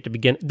proud to be at the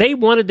beginning. They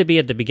wanted to be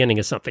at the beginning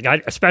of something.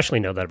 I especially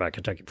know that about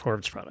Kentucky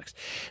Performance Products.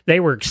 They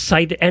were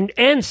excited,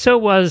 and so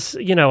was,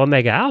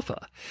 Omega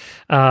Alpha.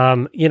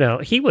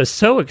 He was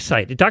so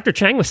excited. Dr.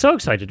 Chang was so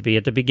excited to be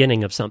at the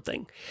beginning of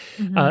something.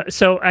 Mm-hmm.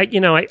 So I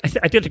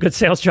did a good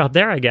sales job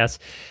there, I guess.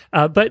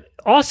 But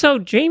also,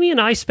 Jamie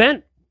and I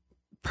spent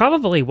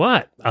probably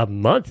a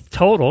month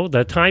total,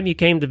 the time you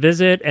came to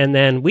visit. And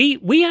then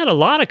we had a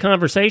lot of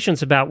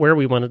conversations about where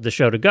we wanted the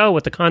show to go,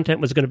 what the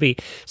content was going to be.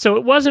 So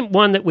it wasn't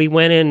one that we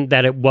went in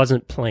that it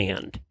wasn't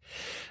planned.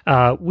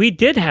 We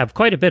did have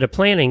quite a bit of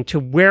planning to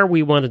where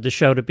we wanted the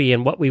show to be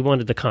and what we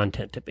wanted the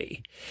content to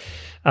be.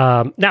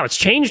 Now it's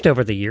changed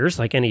over the years,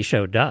 like any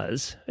show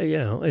does.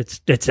 It's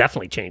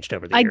definitely changed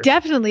over the years. I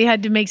definitely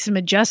had to make some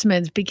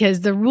adjustments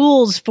because the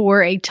rules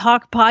for a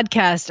talk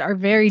podcast are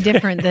very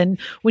different than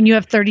when you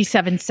have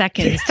 37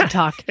 seconds to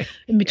talk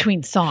in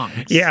between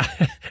songs. Yeah,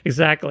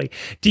 exactly.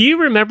 Do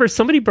you remember,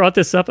 somebody brought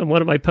this up in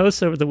one of my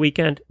posts over the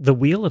weekend, the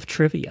Wheel of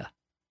Trivia?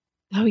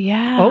 Oh,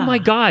 yeah. Oh, my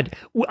God.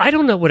 I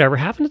don't know whatever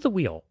happened to the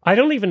wheel. I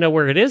don't even know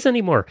where it is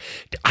anymore.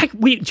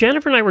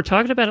 Jennifer and I were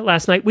talking about it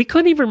last night. We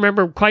couldn't even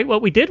remember quite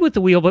what we did with the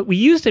wheel, but we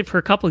used it for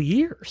a couple of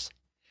years.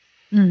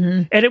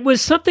 Mm-hmm. And it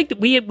was something that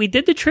we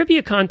did the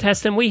trivia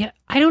contest, and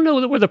I don't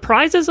know, were the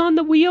prizes on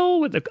the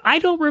wheel? I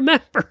don't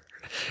remember.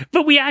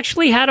 But we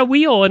actually had a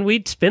wheel, and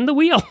we'd spin the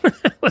wheel.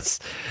 It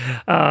was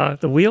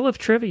the Wheel of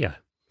Trivia.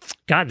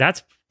 God,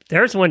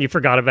 there's one you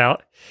forgot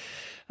about.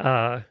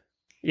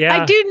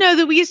 Yeah, I do know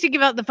that we used to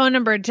give out the phone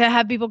number to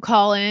have people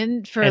call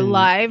in for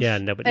live. Yeah,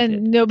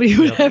 nobody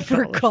would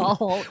ever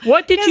call.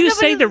 What did you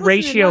say the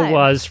ratio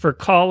was for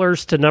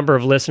callers to number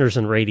of listeners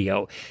in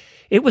radio?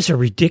 It was a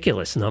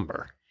ridiculous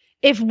number.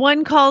 If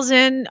one calls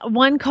in,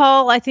 one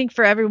call, I think,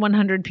 for every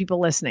 100 people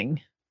listening.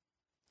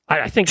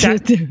 I think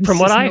that, from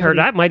what I heard,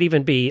 that might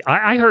even be,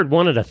 I heard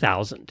 1 at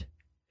 1,000.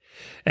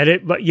 And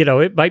it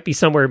might be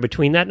somewhere in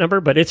between that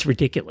number, but it's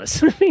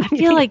ridiculous. I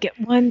feel like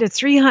 1 to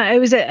 300. It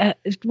was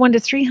 1 to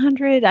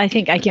 300. I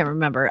think, I can't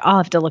remember. I'll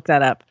have to look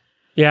that up.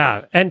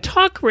 Yeah, and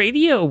talk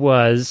radio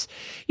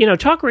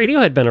talk radio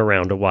had been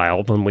around a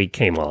while when we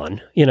came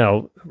on.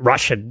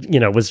 Rush had,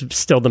 was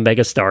still the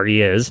megastar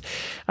he is.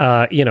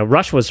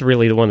 Rush was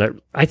really the one that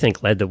I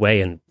think led the way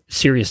in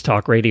serious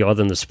talk radio, other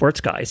than the sports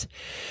guys.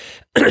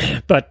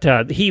 But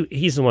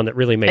he's the one that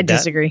really made that. I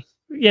disagree.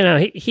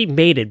 He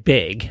made it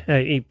big.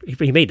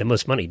 He made the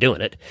most money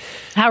doing it.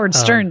 Howard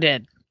Stern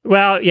did.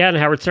 Well, yeah, and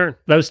Howard Stern.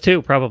 Those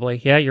two, probably.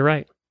 Yeah, you're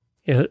right.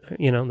 Yeah,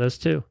 those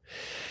two.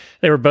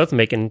 They were both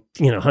making,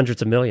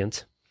 hundreds of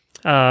millions.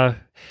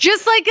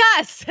 Just like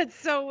us. It's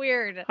so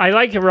weird. I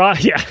like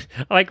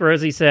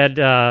Rosie said,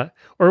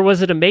 or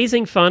was it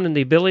amazing fun and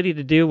the ability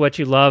to do what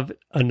you love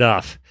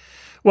enough?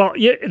 Well,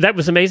 yeah, that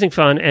was amazing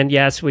fun, and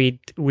yes, we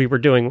were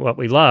doing what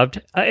we loved.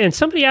 And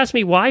somebody asked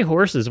me, why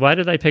horses? Why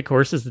did I pick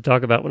horses to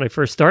talk about when I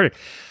first started?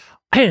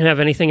 I didn't have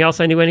anything else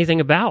I knew anything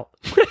about.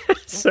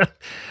 So,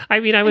 I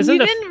was you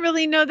didn't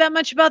really know that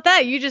much about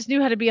that. You just knew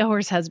how to be a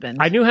horse husband.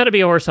 I knew how to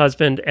be a horse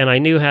husband, and I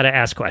knew how to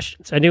ask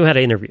questions. I knew how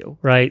to interview,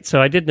 right?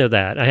 So I did know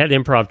that. I had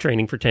improv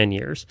training for 10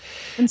 years.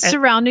 And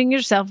surrounding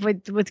yourself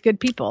with good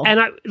people.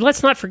 And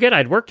let's not forget,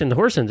 I'd worked in the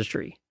horse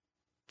industry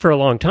for a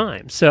long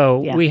time. So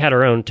we had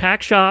our own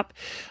tack shop.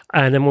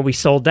 And then when we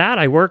sold that,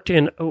 I worked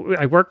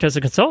as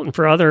a consultant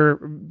for other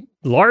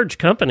large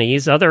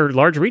companies, other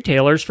large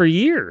retailers for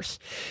years.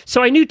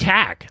 So I knew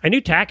tack. I knew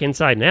tack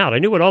inside and out. I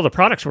knew what all the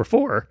products were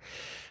for.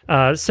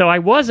 So I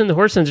was in the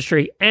horse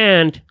industry,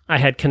 and I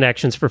had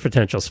connections for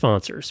potential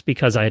sponsors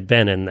because I had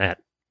been in that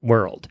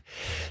world.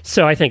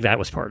 So I think that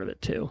was part of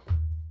it too.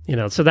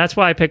 So that's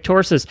why I picked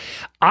horses.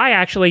 I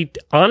actually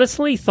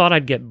honestly thought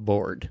I'd get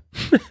bored.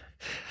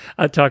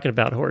 Talking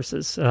about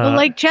horses. Well,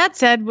 like Chad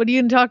said, what are you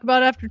going to talk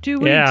about after 2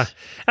 weeks? Yeah.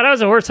 And I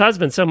was a horse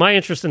husband, so my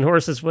interest in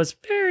horses was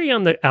very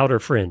on the outer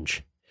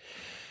fringe.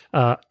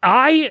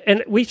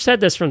 And we've said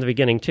this from the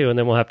beginning too, and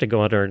then we'll have to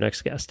go on to our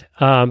next guest.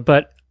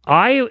 But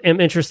I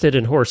am interested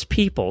in horse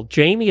people.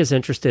 Jamie is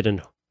interested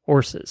in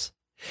horses.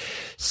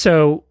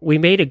 So we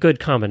made a good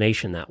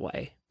combination that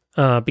way.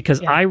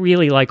 Because I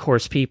really like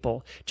horse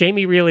people.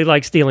 Jamie really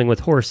likes dealing with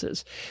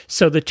horses.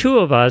 So the two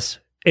of us,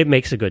 it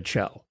makes a good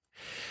show.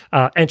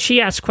 And she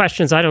asks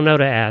questions I don't know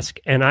to ask,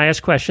 and I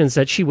ask questions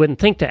that she wouldn't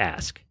think to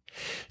ask.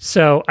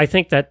 So I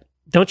think that,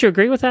 don't you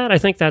agree with that? I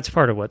think that's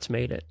part of what's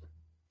made it.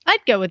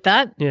 I'd go with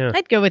that. Yeah,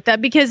 I'd go with that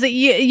because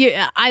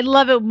I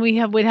love it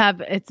when we'd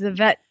have it's the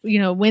vet,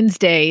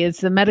 Wednesday.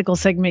 It's the medical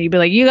segment. You'd be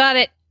like, you got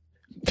it.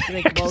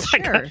 Like, well,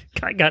 sure.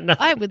 I got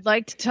nothing. I would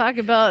like to talk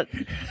about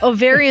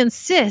ovarian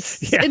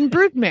cysts in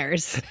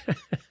broodmares.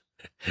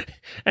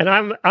 And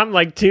I'm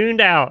like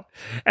tuned out.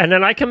 And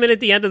then I come in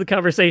at the end of the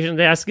conversation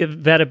to ask a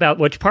vet about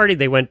which party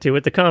they went to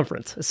at the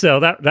conference.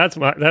 So that's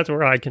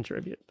where I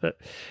contribute. But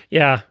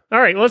yeah. All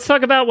right. Well, let's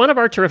talk about one of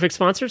our terrific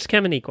sponsors,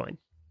 Kemin Equine.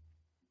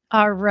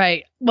 All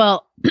right.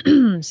 Well,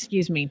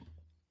 excuse me.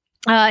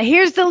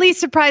 Here's the least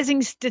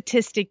surprising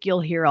statistic you'll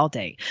hear all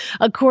day.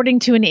 According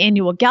to an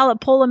annual Gallup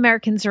poll,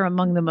 Americans are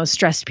among the most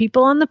stressed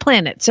people on the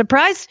planet.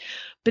 Surprised?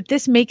 But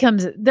this may come,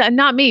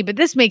 not me, but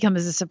this may come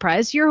as a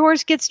surprise. Your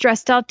horse gets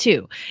stressed out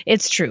too.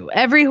 It's true.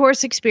 Every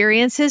horse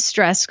experiences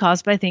stress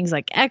caused by things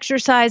like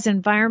exercise,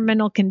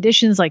 environmental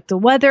conditions like the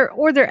weather,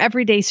 or their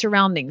everyday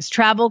surroundings.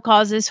 Travel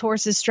causes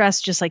horses stress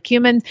just like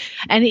humans,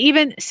 and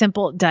even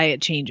simple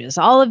diet changes.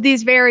 All of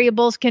these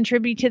variables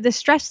contribute to the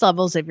stress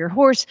levels of your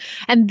horse.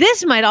 And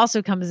this might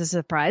also come as a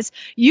surprise.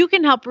 You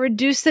can help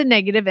reduce the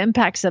negative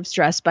impacts of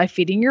stress by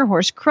feeding your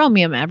horse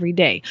chromium every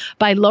day.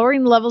 By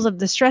lowering levels of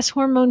the stress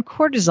hormone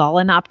cortisol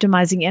and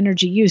optimizing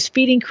energy use,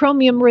 feeding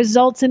chromium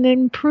results in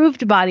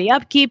improved body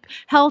upkeep,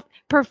 health,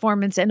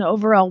 performance, and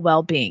overall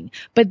well-being.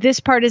 But this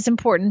part is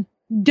important.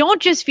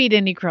 Don't just feed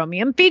any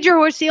chromium. Feed your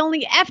horse the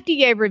only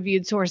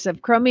FDA-reviewed source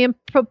of chromium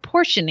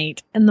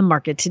proportionate in the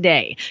market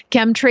today.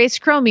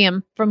 Chemtrace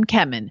Chromium from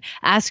Kemin.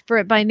 Ask for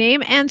it by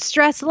name and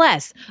stress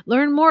less.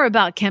 Learn more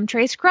about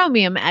Chemtrace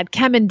Chromium at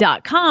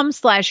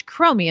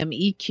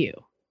kemin.com/chromiumeq.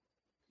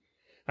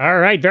 All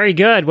right, very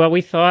good. Well, we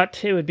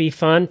thought it would be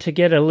fun to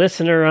get a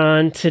listener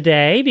on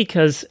today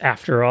because,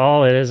 after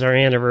all, it is our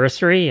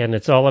anniversary and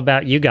it's all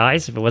about you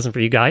guys. If it wasn't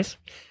for you guys,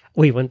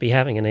 we wouldn't be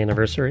having an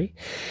anniversary.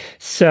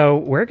 So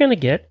we're going to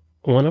get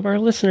one of our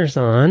listeners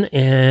on,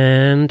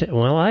 and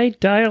while I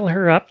dial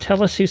her up,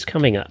 tell us who's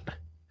coming up.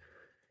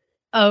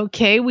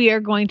 Okay, we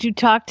are going to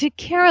talk to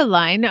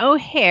Caroline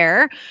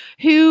O'Hare,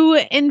 who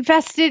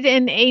invested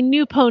in a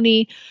new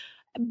pony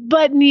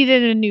but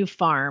needed a new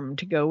farm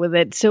to go with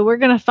it. So we're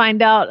going to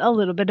find out a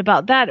little bit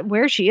about that.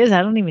 Where she is,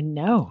 I don't even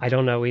know. I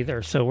don't know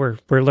either. So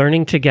we're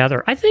learning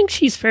together. I think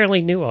she's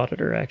fairly new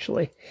auditor,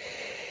 actually.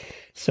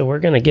 So we're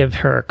going to give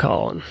her a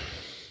call. And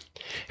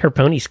her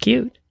pony's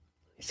cute.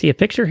 See a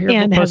picture here?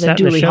 And we'll has a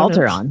dually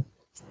halter on.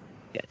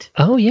 Good.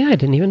 Oh, yeah. I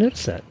didn't even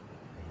notice that.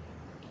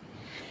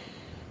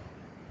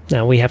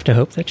 Now we have to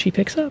hope that she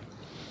picks up.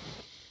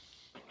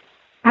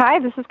 Hi,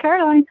 this is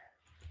Caroline.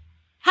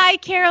 Hi,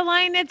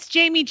 Caroline. It's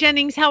Jamie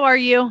Jennings. How are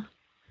you?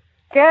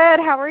 Good.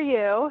 How are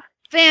you?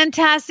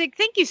 Fantastic.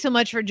 Thank you so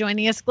much for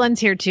joining us. Glenn's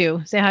here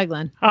too. Say hi,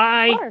 Glenn.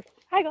 Hi. Of course.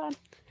 Hi, Glenn.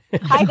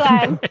 Hi,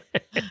 Glenn.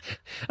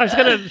 I was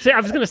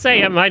gonna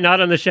say, am I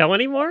not on the show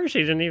anymore?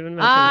 She didn't even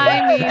mention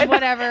I that. mean,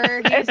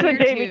 whatever. He's It's a here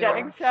Jamie too.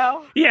 Jennings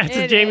show. Yeah, it's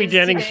a Jamie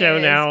Jennings show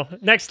now.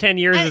 Next 10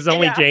 years is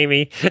only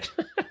Jamie.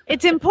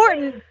 It's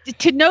important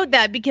to note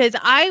that because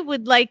I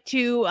would like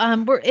to,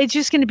 it's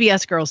just going to be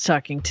us girls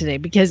talking today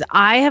because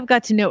I have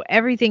got to know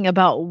everything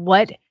about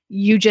what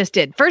you just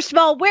did. First of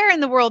all, where in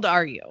the world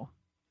are you?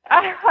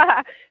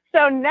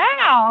 So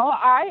now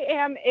I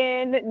am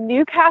in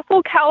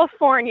Newcastle,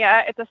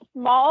 California. It's a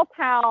small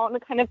town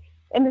kind of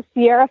in the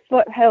Sierra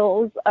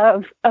foothills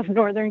of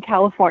Northern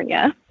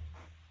California.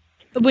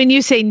 When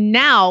you say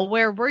now,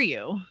 where were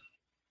you?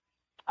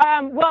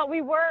 Well,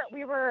 we were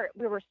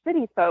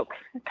city folk,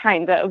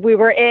 kind of. We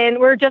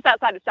were just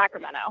outside of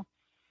Sacramento.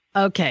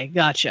 Okay,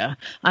 gotcha.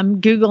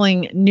 I'm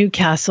Googling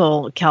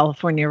Newcastle,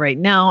 California right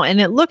now, and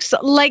it looks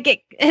like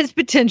it is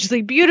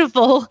potentially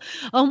beautiful.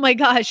 Oh my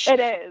gosh. It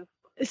is.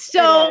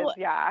 So, it is,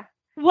 yeah.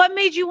 What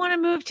made you want to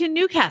move to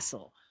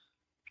Newcastle?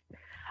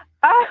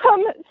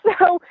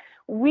 So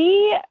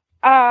we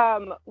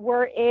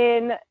were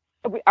in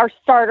our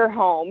starter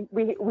home.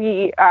 We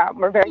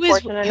were very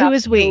fortunate enough. Who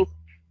is we?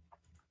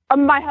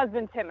 My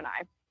husband Tim and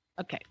I.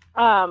 Okay.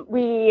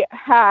 We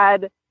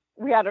had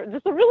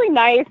just a really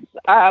nice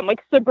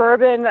like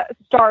suburban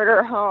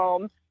starter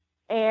home,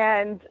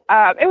 and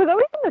it was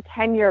always in the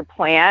 10-year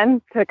plan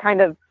to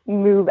kind of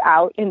move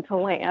out into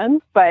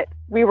land, but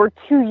we were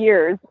 2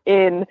 years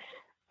in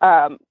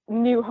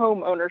new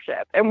home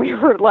ownership, and we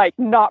were like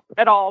not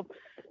at all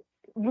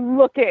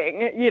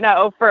looking,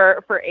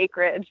 for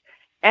acreage.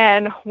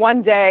 And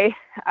one day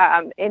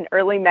in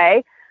early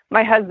May,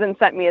 my husband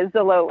sent me a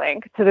Zillow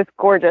link to this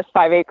gorgeous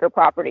 5-acre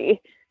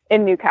property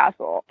in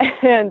Newcastle,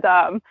 and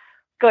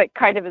like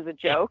kind of as a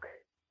joke.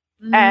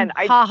 And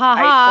I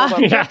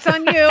told him, Joke's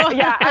on you.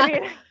 Yeah, I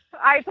mean,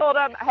 I told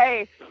him,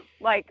 hey,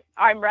 like,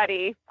 I'm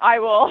ready. We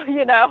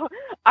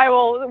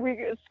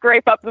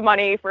scrape up the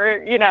money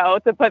for,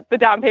 to put the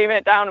down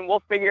payment down and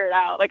we'll figure it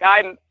out. Like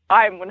I'm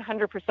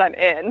 100%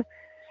 in.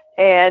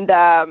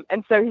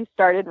 And so he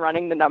started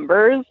running the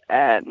numbers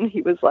and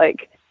he was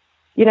like,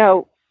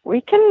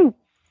 we can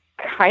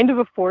kind of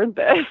afford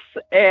this.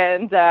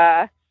 And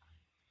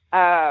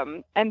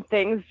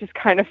things just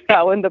kind of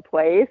fell into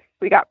place.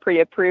 We got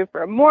pre-approved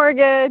for a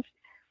mortgage.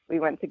 We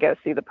went to go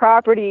see the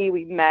property.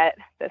 We met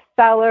the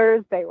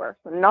sellers. They were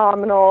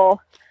phenomenal.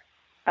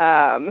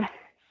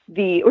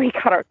 We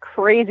got a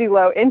crazy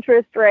low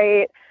interest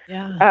rate.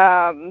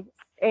 Yeah.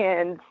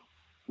 And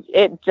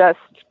it just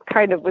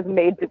kind of was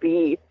made to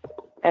be,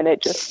 and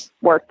it just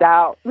worked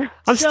out.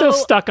 I'm still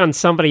stuck on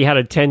somebody had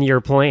a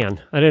 10-year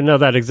plan. I didn't know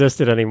that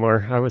existed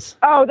anymore.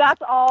 Oh,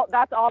 that's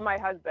all my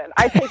husband.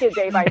 I take it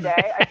day by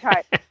day. I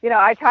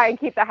try and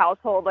keep the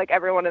household, like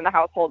everyone in the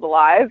household,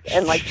 alive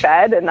and like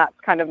fed, and that's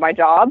kind of my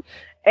job.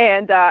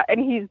 And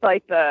he's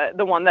like the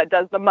one that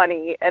does the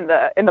money and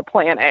the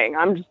planning.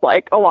 I'm just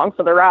like along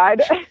for the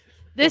ride.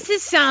 This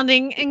is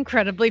sounding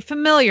incredibly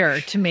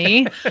familiar to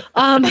me.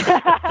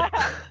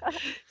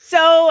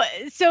 So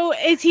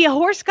is he a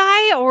horse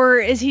guy or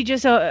is he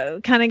just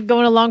kind of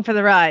going along for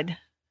the ride?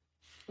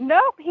 No,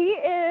 he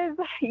is,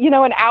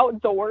 an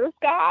outdoors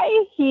guy.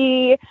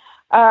 He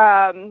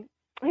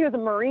was a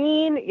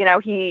Marine.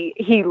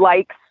 He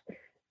likes,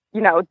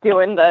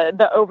 doing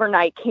the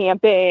overnight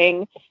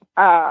camping.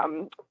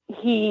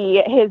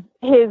 His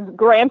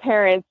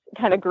grandparents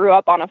kind of grew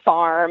up on a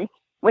farm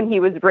when he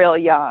was real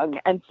young.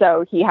 And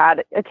so he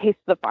had a taste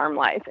of the farm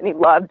life and he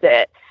loved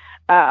it.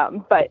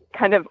 But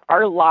kind of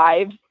our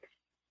lives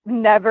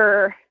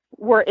never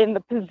were in the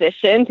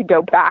position to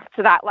go back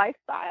to that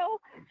lifestyle.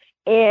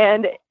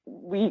 And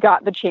we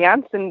got the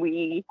chance and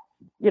we,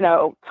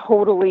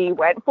 totally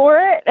went for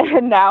it.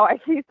 And now I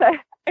say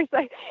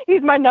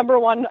he's my number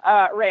one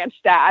ranch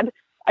dad.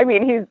 I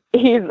mean,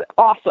 he's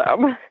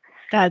awesome.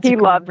 He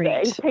loves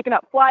it. He's taking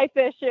up fly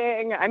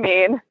fishing. I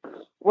mean,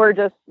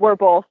 we're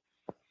both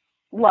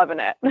loving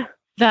it.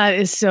 That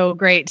is so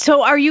great.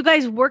 So are you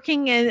guys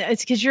working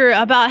it's because you're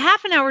about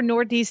half an hour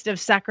northeast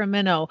of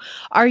Sacramento.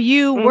 Are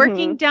you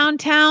working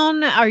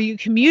downtown? Are you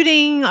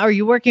commuting? Are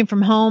you working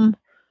from home?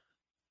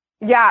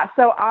 Yeah.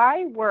 So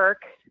I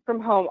work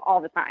from home all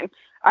the time.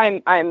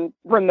 I'm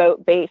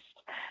remote based,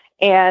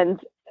 and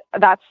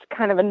that's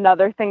kind of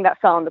another thing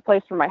that fell into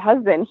place for my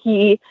husband.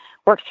 He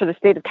works for the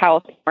state of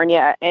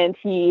California and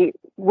he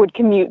would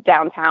commute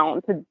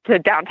downtown to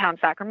downtown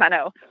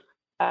Sacramento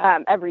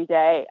every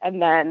day.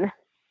 And then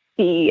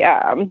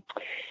because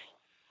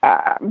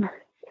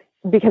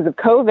of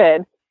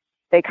COVID,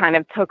 they kind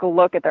of took a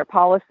look at their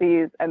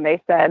policies and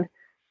they said,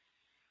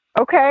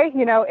 okay,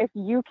 if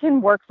you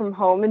can work from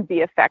home and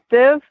be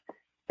effective,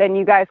 then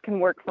you guys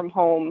can work from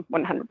home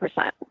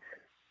 100%.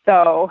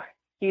 So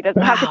he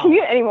doesn't have to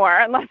commute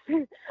anymore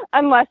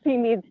unless he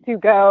needs to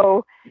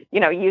go,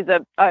 use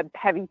a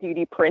heavy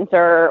duty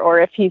printer, or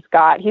if he's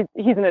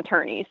an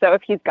attorney. So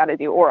if he's got to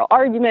do oral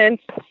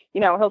arguments,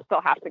 he'll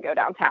still have to go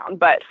downtown.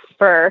 But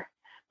for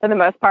the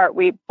most part,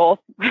 we both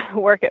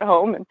work at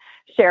home and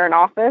share an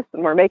office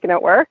and we're making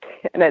it work.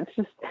 And it's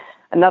just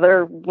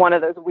another one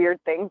of those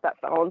weird things that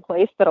fell in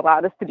place that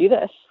allowed us to do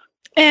this.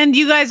 And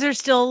you guys are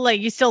still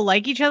you still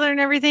like each other and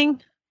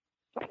everything?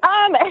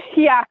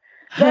 Yeah.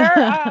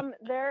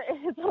 There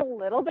is a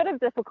little bit of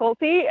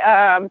difficulty.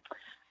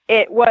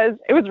 It was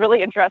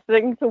really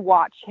interesting to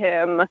watch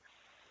him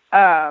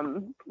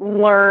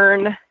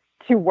learn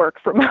to work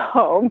from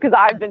home because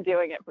I've been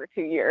doing it for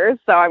 2 years.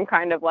 So I'm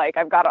kind of like,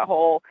 I've got a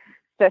whole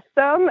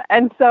system.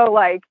 And so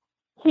like,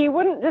 he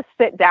wouldn't just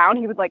sit down.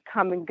 He would like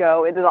come and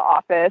go into the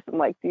office and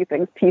like do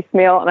things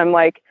piecemeal. And I'm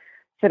like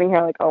sitting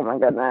here like, oh my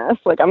goodness,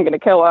 like I'm going to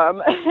kill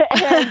him.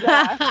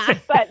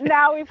 But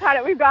now we've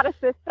got a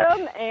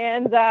system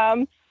and,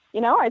 I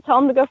tell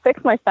him to go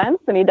fix my fence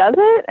and he does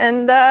it.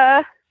 And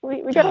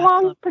we get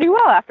along pretty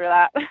well after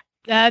that.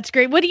 That's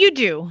great. What do you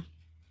do?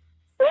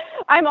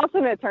 I'm also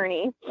an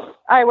attorney.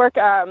 I work,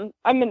 I'm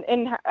an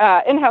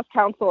in-house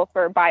counsel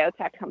for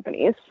biotech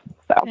companies.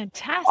 So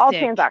fantastic. All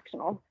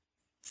transactional.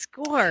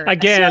 Score.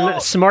 Again,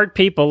 smart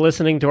people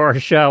listening to our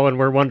show and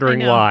we're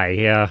wondering why.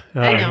 Yeah.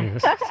 I know.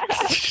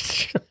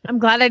 I'm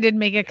glad I didn't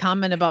make a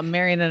comment about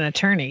marrying an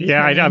attorney.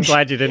 Yeah, I'm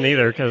glad you didn't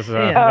either because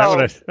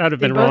that would have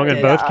been wrong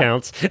on both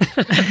counts.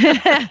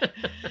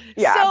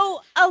 Yeah.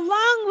 So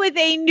along with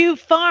a new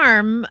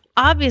farm,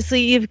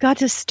 obviously you've got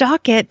to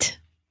stock it.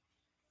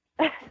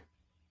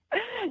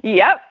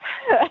 Yep.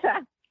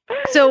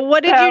 So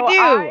what did you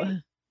do?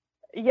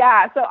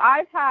 So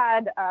I've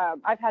had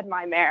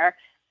my mare.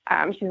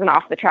 She's an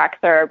off the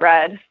track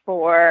thoroughbred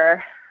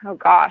for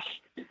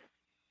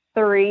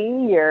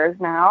 3 years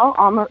now.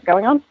 Almost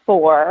going on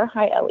 4.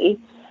 Hi, Ellie.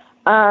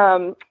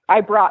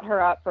 I brought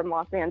her up from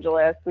Los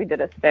Angeles. We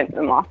did a stint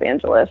in Los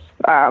Angeles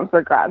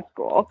for grad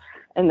school,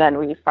 and then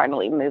we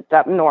finally moved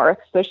up north.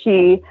 So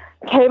she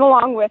came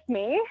along with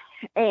me,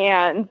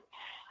 and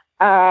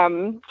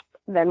then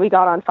we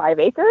got on 5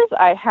 acres.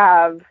 I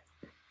have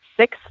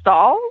 6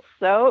 stalls,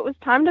 so it was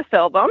time to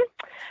fill them.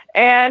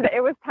 And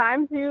it was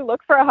time to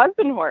look for a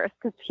husband horse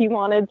because he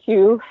wanted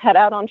to head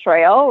out on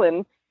trail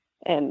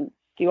and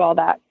do all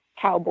that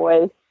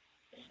cowboy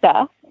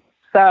stuff.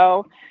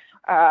 So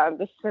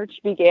the search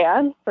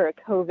began for a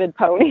COVID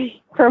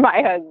pony for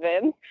my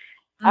husband.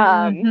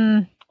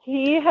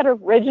 He had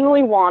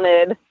originally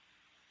wanted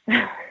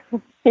an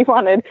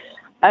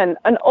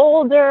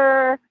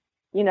older,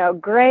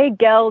 gray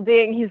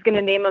gelding. He's going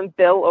to name him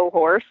Bill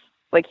O'Horse.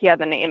 Like he had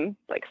the name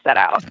like set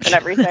out and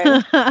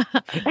everything.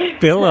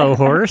 Bill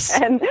O'Horse.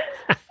 And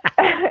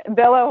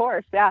Bill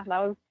O'Horse. Yeah,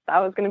 that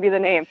was going to be the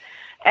name.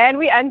 And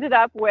we ended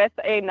up with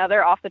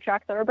another off the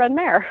track thoroughbred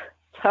mare.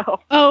 So.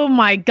 Oh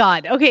my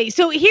God. Okay.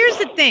 So here's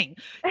the thing.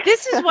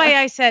 This is why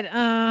I said,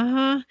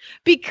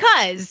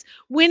 because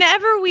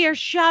whenever we are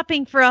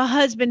shopping for a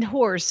husband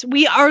horse,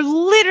 we are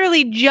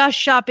literally just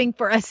shopping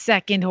for a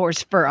second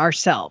horse for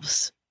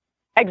ourselves.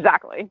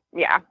 Exactly.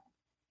 Yeah.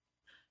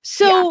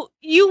 So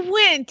you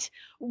went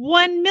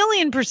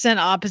 1,000,000%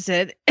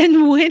 opposite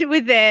and went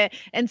with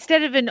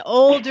instead of an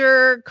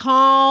older,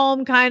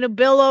 calm kind of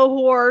billow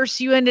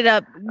horse, you ended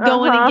up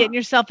going and getting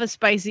yourself a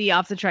spicy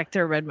off the track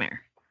thoroughbred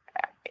mare.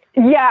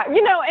 Yeah,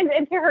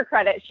 and to her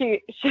credit, she's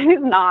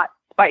not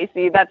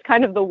spicy. That's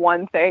kind of the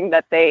one thing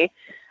that they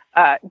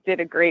did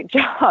a great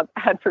job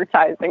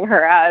advertising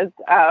her as.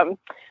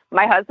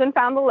 My husband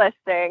found the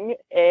listing,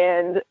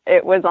 and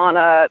it was on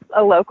a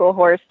local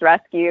horse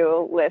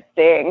rescue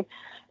listing.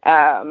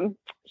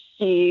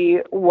 She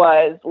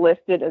was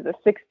listed as a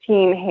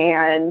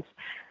 16-hand,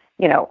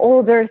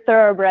 older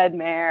thoroughbred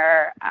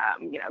mare,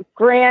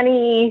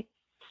 granny,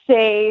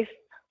 safe,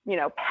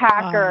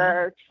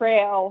 packer,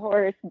 trail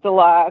horse,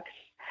 deluxe.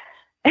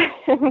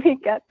 And we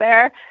get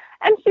there,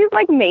 and she's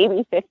like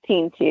maybe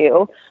 15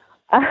 too.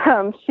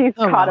 She's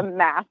got a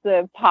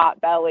massive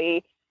pot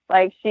belly.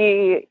 Like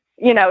she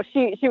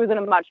was in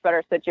a much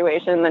better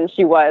situation than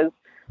she was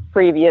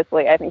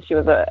previously. I think she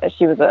was a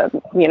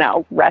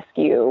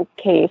rescue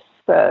case,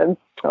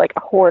 like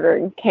a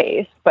hoarder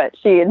case, but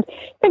she had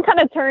been kind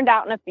of turned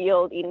out in a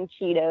field eating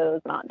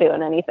Cheetos, not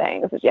doing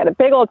anything. So she had a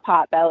big old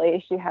pot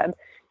belly. She had,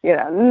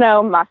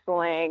 no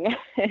muscling,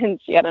 and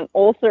she had an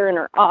ulcer in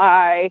her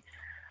eye.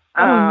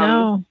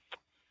 No.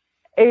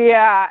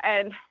 Yeah.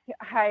 And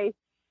I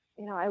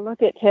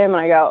look at Tim and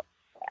I go,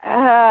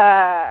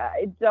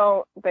 I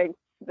don't think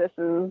this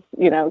is,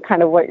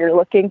 kind of what you're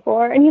looking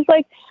for. And he's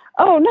like,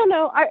 oh,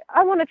 no,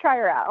 I want to try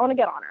her out. I want to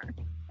get on her.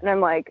 And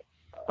I'm like,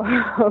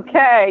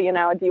 okay,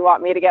 do you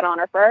want me to get on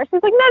her first?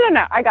 He's like,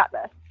 no, I got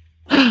this.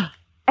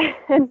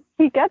 And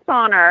he gets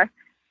on her,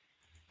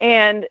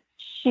 and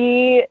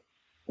she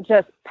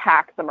just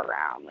packs him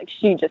around. Like,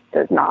 she just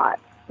does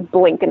not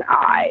blink an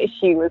eye.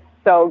 She was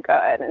so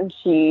good. And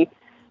she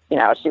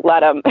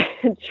let him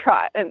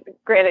try. And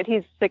granted,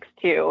 he's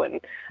 6'2" and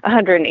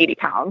 180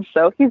 pounds.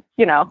 So he's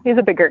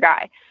a bigger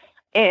guy.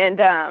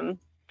 And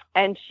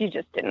she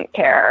just didn't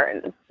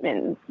care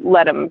and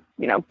let him,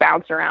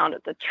 bounce around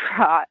at the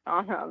trot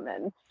on him.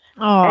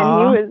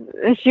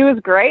 And she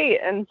was great.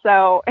 And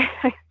so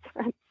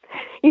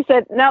he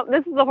said, no,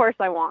 this is the horse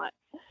I want.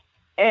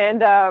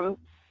 And,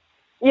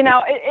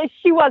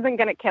 she wasn't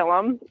going to kill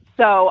him.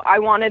 So I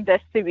wanted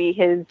this to be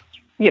his,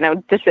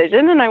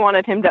 decision, and I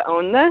wanted him to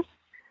own this.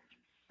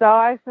 So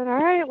I said, all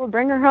right, we'll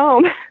bring her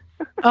home.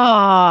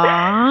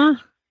 Aww.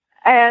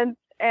 And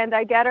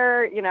I get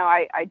her,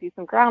 I do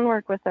some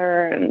groundwork with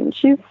her, and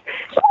she's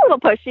a little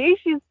pushy.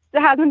 She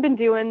hasn't been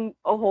doing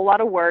a whole lot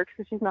of work,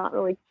 so she's not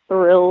really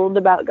thrilled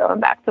about going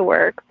back to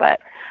work. But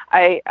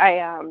I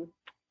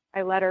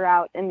let her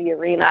out in the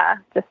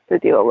arena just to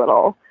do a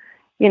little,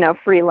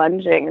 free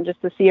lunging and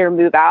just to see her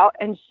move out.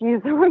 And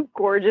she's the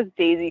gorgeous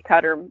daisy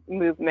cutter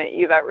movement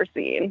you've ever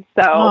seen.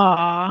 So,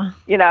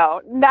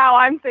 now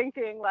I'm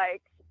thinking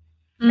like,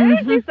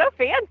 she's so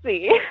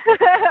fancy.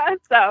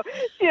 So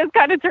she has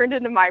kind of turned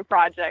into my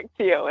project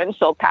too, and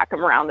she'll pack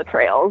him around the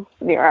trails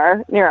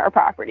near our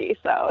property.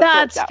 So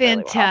that's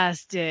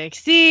fantastic. Really well.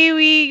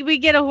 See, we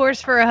get a horse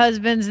for our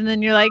husbands, and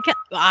then you're like,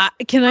 I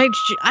could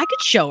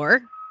show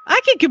her. I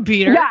can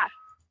compete her. Yeah,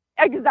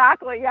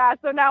 exactly. Yeah.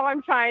 So now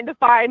I'm trying to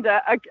find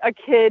a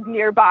kid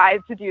nearby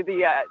to do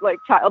the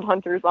child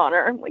hunters on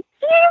her. I'm like,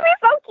 she'd be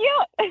so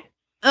cute.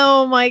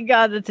 Oh my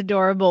God, that's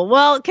adorable.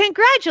 Well,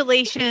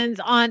 congratulations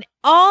on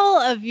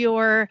all of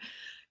your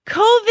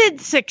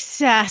COVID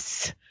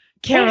success,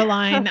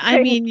 Caroline.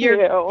 I mean,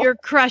 you're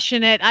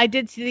crushing it. I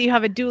did see that you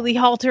have a dually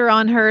halter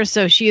on her,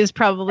 so she is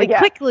probably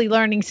quickly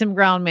learning some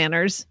ground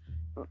manners.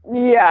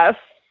 Yes.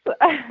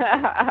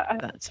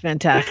 That's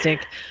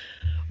fantastic.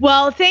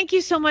 Well, thank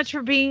you so much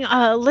for being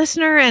a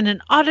listener and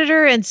an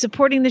auditor and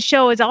supporting the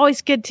show. It's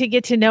always good to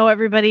get to know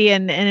everybody,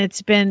 and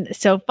it's been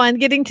so fun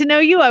getting to know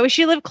you. I wish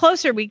you lived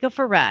closer. We go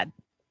for rad.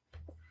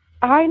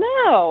 I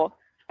know.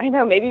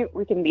 Maybe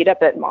we can meet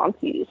up at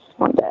Monty's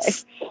one day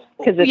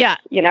because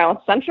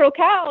it's, Central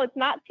Cal. It's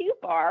not too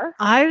far.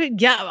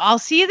 I'll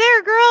see you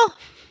there, girl.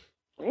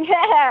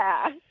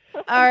 Yeah.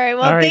 All right.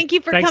 Well, thank you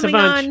for coming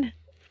on.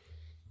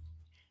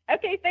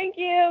 Okay, thank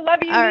you.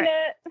 Love you, mean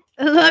it.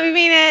 Love you,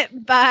 mean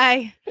it.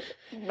 Bye.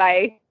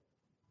 Bye.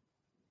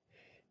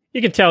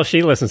 You can tell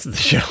she listens to the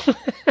show.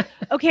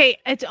 Okay,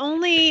 it's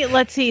only,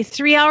 let's see,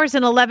 3 hours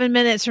and 11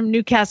 minutes from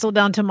Newcastle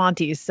down to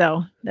Monty's,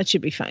 so that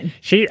should be fine.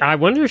 I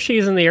wonder if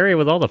she's in the area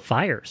with all the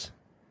fires.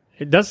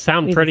 It does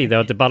sound pretty,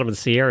 though, at the bottom of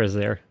the Sierras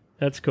there.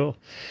 That's cool.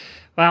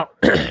 Wow,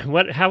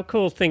 how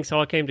cool things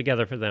all came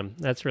together for them.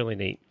 That's really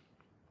neat.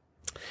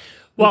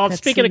 Well,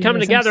 speaking of coming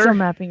together,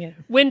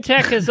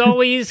 Wintech has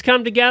always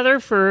come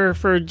together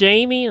for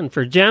Jamie and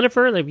for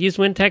Jennifer. They've used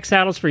Wintech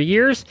saddles for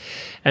years,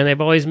 and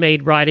they've always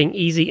made riding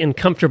easy and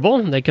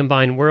comfortable. They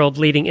combine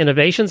world-leading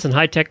innovations and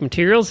high-tech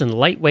materials in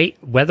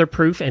lightweight,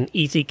 weatherproof, and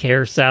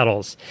easy-care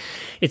saddles.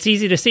 It's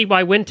easy to see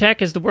why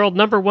Wintech is the world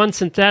 #1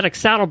 synthetic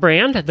saddle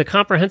brand. The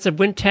comprehensive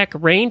Wintech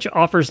range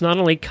offers not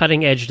only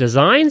cutting-edge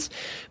designs,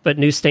 but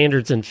new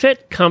standards in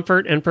fit,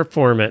 comfort, and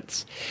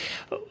performance.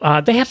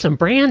 They have some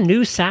brand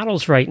new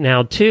saddles right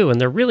now, too, and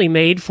they're really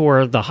made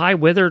for the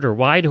high-withered or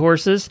wide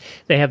horses.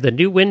 They have the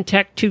new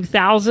Wintech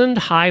 2000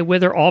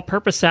 high-wither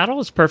all-purpose saddle.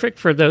 It's perfect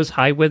for those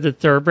high-withered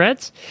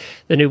thoroughbreds.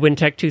 The new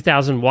Wintech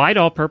 2000 wide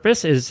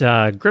all-purpose is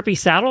a grippy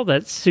saddle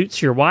that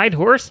suits your wide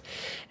horse.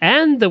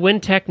 And the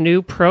Wintech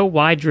new Pro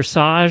Wide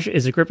Dressage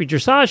is a grippy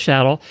dressage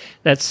saddle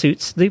that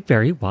suits the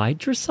very wide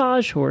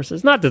dressage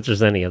horses. Not that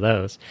there's any of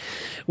those.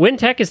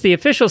 Wintech is the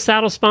official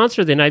saddle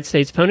sponsor of the United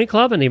States Pony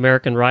Club and the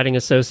American Riding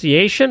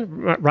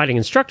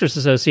Instructors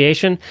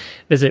Association.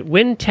 Visit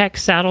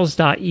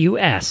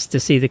wintechsaddles.us to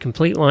see the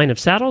complete line of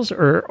saddles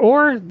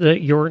or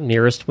your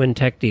nearest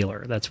Wintech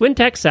dealer. That's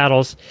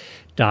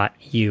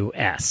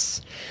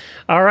wintechsaddles.us.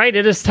 All right,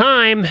 it is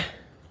time.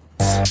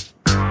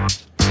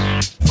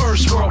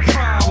 First world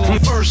problem,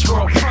 first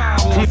world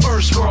problem,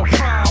 first world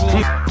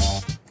problem.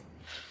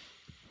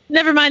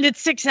 Never mind,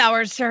 it's 6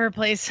 hours to her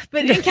place.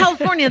 But in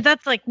California,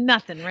 that's like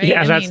nothing, right?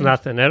 Yeah, that's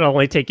nothing. It'll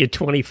only take you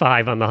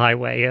 25 on the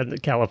highway in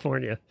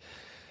California.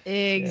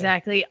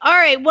 Exactly. Yeah. All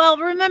right. Well,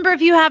 remember, if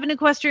you have an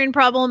equestrian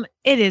problem,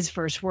 it is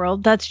first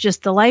world. That's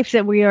just the life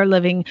that we are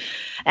living.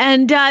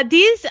 And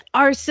these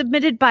are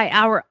submitted by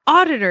our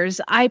auditors.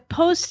 I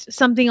post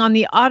something on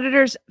the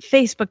auditors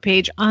Facebook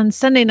page on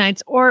Sunday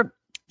nights or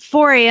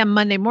 4 a.m.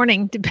 Monday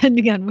morning,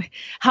 depending on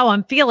how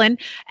I'm feeling.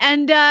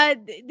 And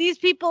these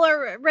people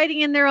are writing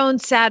in their own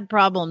sad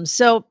problems.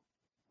 So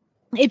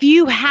if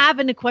you have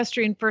an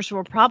equestrian first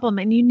world problem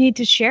and you need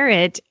to share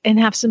it and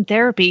have some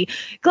therapy,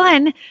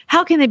 Glenn,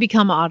 how can they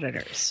become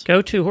auditors?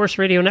 Go to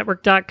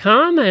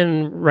horseradionetwork.com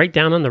and right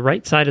down on the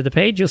right side of the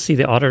page, you'll see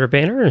the auditor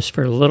banner. It's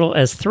for as little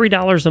as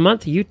 $3 a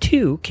month. You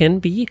too can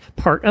be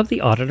part of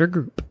the auditor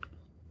group.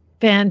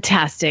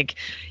 Fantastic.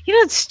 You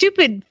know,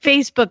 stupid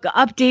Facebook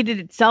updated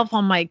itself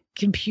on my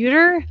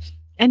computer,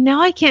 and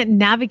now I can't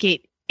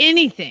navigate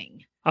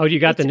anything. Oh, you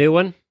got the new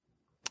one?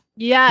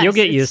 Yeah. You'll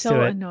get used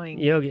to it. Annoying.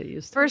 You'll get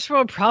used to it. First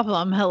world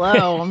problem.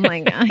 Hello. I'm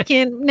like, I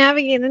can't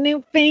navigate the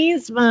new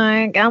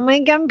Facebook on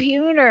my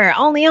computer,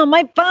 only on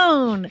my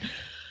phone.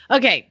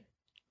 Okay.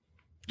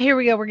 Here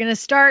we go. We're going to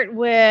start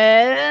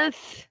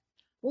with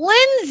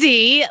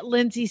Lindsay.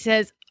 Lindsay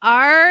says,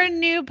 our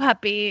new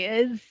puppy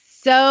is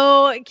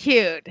so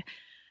cute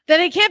that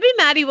I can't be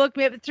mad. He woke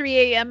me up at 3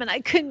 a.m. and I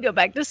couldn't go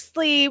back to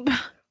sleep.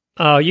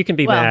 Oh, you can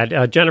be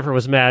mad. Jennifer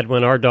was mad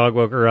when our dog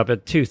woke her up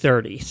at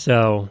 2:30.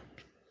 So,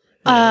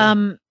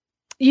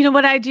 you know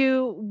what I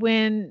do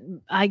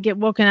when I get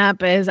woken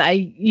up is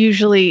I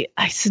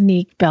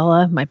sneak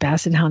Bella, my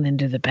basset hound,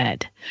 into the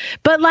bed.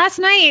 But last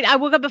night I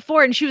woke up at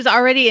 4 and she was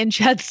already in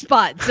Chad's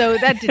spot, so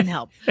that didn't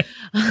help.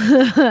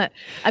 I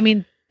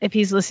mean, if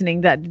he's listening,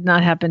 that did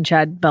not happen,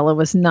 Chad. Bella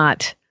was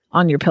not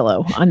on your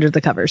pillow under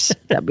the covers.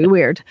 That'd be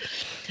weird.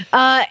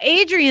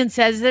 Adrian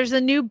says there's a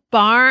new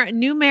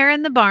mare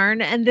in the barn.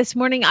 And this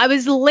morning I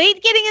was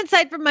late getting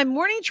inside for my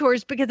morning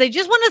chores because I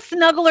just want to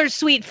snuggle her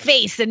sweet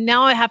face. And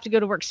now I have to go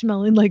to work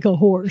smelling like a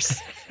horse.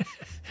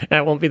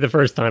 That won't be the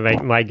first time,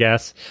 my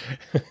guess.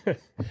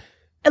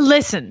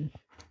 Listen,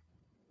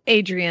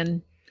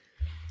 Adrian,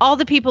 all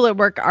the people at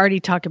work already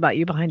talked about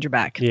you behind your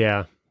back.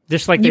 Yeah.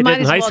 Just like they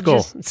did in high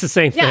school. It's the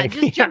same thing. Yeah,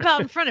 just jump out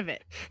in front of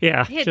it.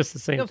 Yeah, just the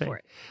same thing.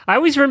 I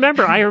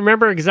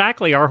remember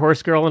exactly our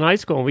horse girl in high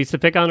school. We used to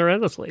pick on her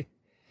endlessly.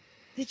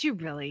 Did you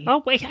really?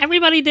 Oh, wait,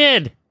 everybody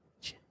did.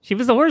 She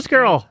was the horse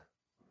girl.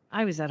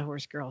 I was that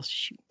horse girl.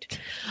 Shoot.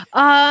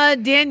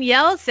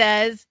 Danielle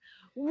says,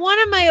 one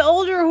of my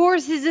older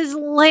horses is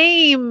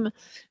lame. Now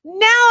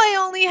I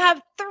only have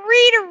 3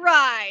 to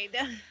ride.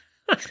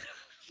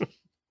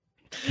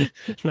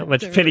 Not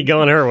much pity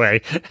going her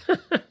way.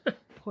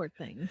 Poor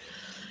thing.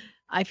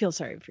 I feel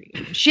sorry for you.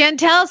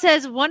 Chantel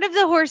says one of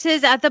the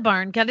horses at the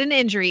barn got an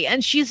injury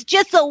and she's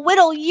just a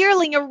little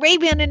yearling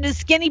Arabian and is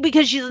skinny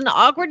because she's an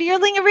awkward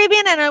yearling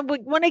Arabian and I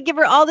would want to give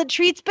her all the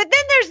treats, but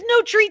then there's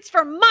no treats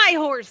for my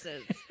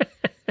horses.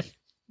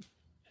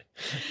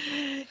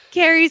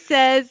 Carrie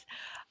says,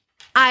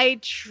 I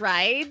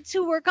tried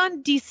to work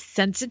on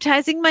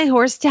desensitizing my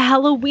horse to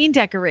Halloween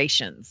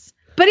decorations.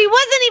 But he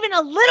wasn't even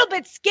a little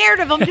bit scared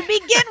of them to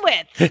begin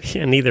with.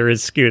 Yeah, neither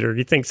is Scooter.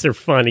 He thinks they're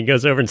fun. He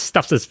goes over and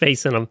stuffs his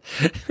face in them.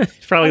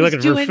 He's probably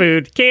looking for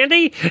food.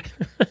 Candy?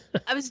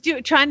 I was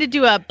trying to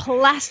do a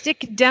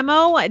plastic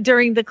demo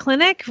during the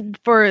clinic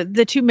for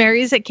the two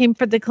Marys that came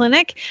for the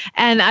clinic.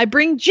 And I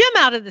bring Jim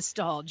out of the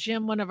stall.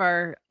 Jim, one of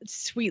our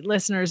sweet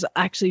listeners,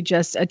 actually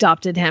just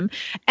adopted him.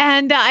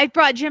 And I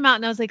brought Jim out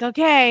and I was like,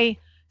 okay,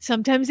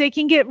 sometimes they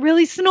can get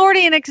really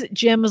snorty. And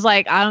Jim was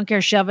like, I don't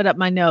care. Shove it up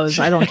my nose.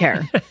 I don't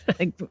care.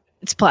 Like,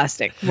 it's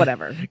plastic,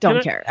 whatever.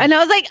 Don't care. And I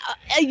was like,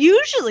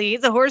 usually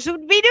the horse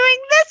would be doing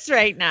this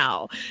right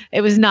now. It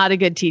was not a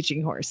good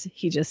teaching horse.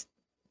 He just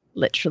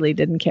literally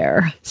didn't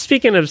care.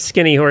 Speaking of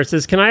skinny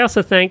horses, can I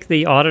also thank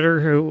the auditor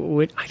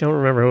who, I don't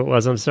remember who it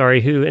was, I'm sorry,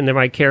 who in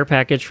my care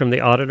package from the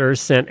auditor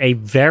sent a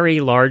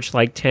very large,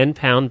 like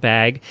 10-pound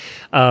bag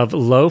of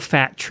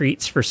low-fat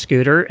treats for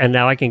Scooter, and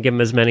now I can give him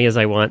as many as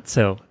I want,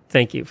 so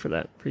thank you for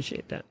that.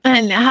 Appreciate that.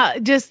 And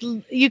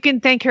you can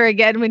thank her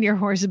again when your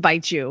horse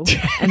bites you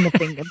and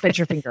bite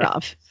your finger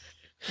off.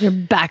 You're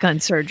back on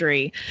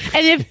surgery.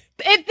 And if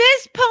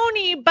this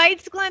pony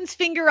bites Glenn's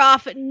finger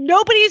off,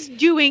 nobody's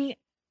doing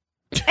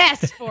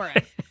S for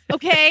it,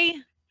 okay?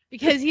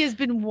 Because he has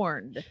been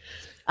warned.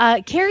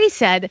 Carrie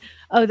said,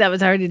 oh, that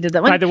was I already did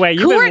that one. By the way,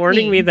 you've been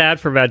warning me that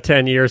for about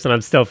 10 years, and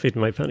I'm still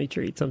feeding my pony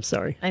treats. I'm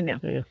sorry. I know.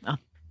 Yeah. Oh.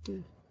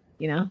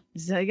 You know,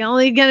 it's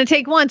only going to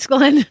take once,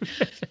 Glenn.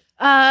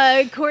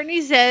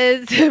 Courtney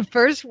says,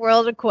 first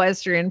world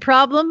equestrian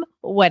problem,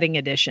 wedding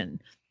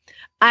edition.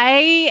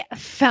 I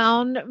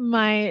found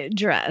my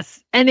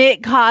dress, and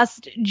it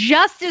cost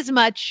just as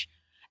much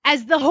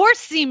as the horse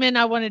semen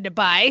I wanted to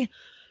buy.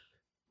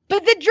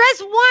 But the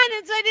dress won,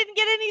 and so I didn't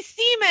get any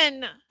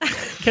semen.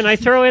 Can I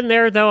throw in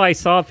there, though? I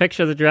saw a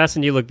picture of the dress,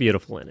 and you look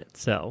beautiful in it.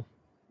 So,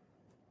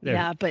 there.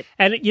 Yeah, but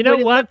and you know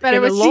what?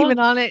 Better with semen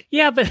on it.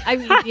 Yeah, but I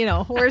mean,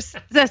 horse.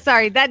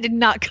 Sorry, that did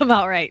not come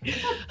out right.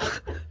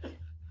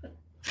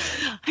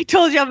 I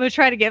told you I'm going to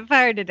try to get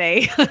fired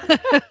today.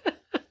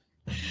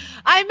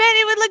 I meant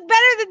it would look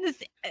better than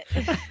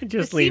this.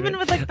 Just leave it.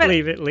 Would look better.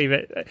 Leave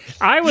it.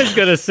 I was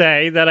going to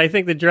say that I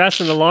think the dress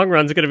in the long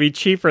run is going to be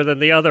cheaper than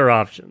the other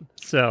option.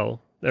 So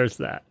there's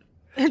that.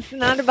 It's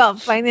not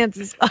about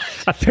finances.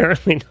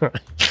 Apparently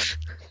not.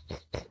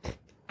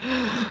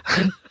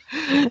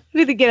 I'm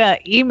going to get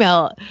an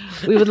email.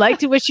 We would like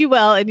to wish you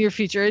well in your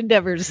future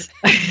endeavors.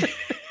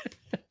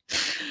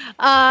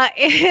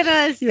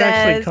 Anna says, you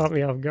actually caught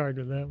me off guard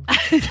with that one.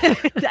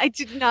 I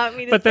did not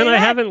mean to But then say I that,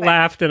 haven't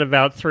laughed in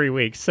about 3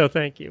 weeks, so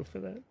thank you for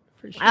that.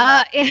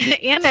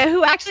 Anna,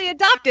 who actually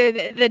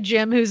adopted the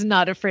Jim, who's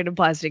not afraid of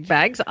plastic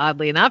bags,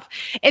 oddly enough.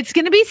 It's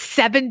going to be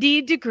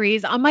 70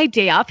 degrees on my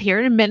day off here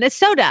in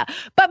Minnesota,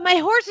 but my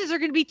horses are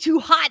going to be too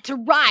hot to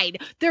ride.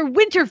 Their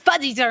winter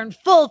fuzzies are in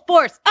full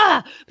force.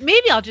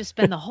 Maybe I'll just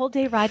spend the whole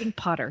day riding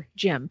Potter,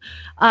 Jim.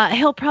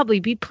 He'll probably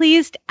be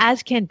pleased,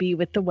 as can be,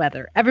 with the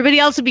weather. Everybody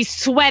else will be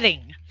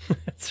sweating.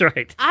 That's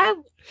right.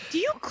 Do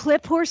you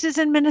clip horses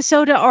in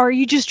Minnesota, or are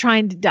you just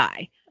trying to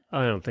die?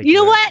 I don't think you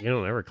know what? You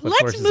don't ever clip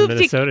horses in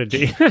Minnesota,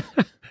 do you?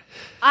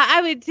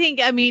 I would think.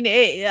 I mean,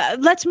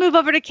 let's move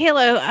over to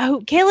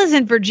Kayla. Kayla's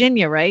in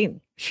Virginia, right?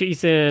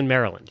 She's in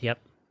Maryland. Yep.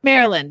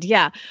 Maryland.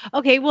 Yeah.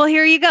 Okay. Well,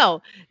 here you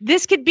go.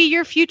 This could be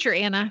your future,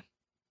 Anna.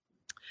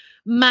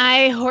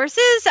 My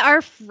horses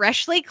are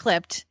freshly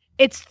clipped.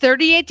 It's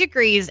 38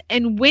 degrees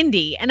and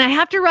windy, and I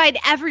have to ride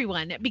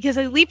everyone because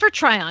I leave for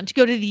Tryon to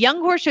go to the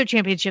Young Horse Show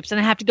Championships, and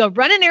I have to go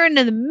run an errand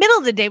in the middle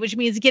of the day, which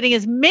means getting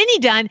as many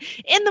done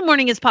in the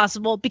morning as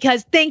possible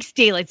because thanks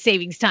daylight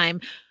savings time,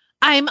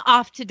 I'm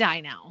off to die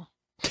now.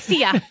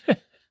 See ya.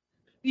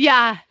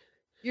 Yeah,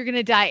 you're going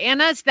to die.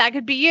 Anna, so that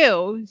could be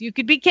you. You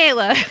could be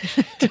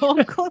Kayla.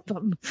 Don't clip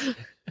them.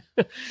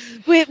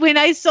 When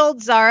I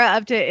sold Zara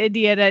up to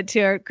Indiana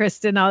to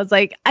Kristen, I was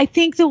like, I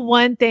think the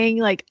one thing,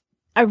 like,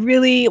 I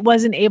really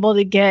wasn't able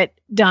to get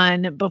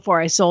done before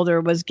I sold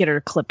her was get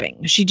her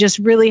clipping. She just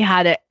really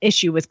had an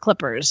issue with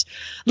clippers,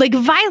 like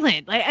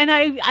violent. And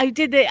I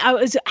did it.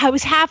 I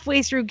was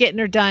halfway through getting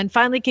her done.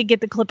 Finally could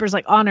get the clippers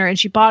like on her, and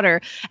she bought her.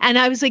 And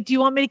I was like, do you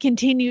want me to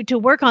continue to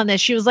work on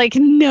this? She was like,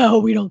 no,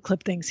 we don't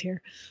clip things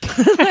here.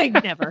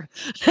 Like never.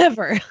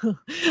 I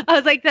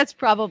was like, that's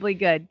probably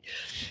good.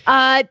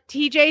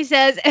 TJ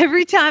says,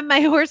 every time my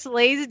horse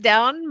lays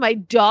down, my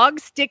dog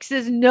sticks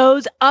his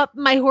nose up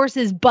my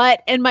horse's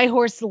butt and my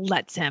horse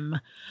lets him.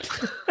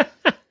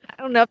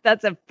 I don't know if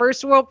that's a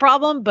first world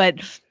problem, but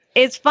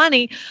it's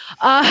funny.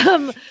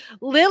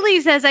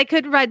 Lily says I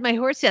couldn't ride my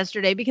horse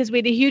yesterday because we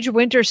had a huge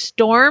winter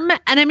storm.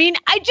 And I mean,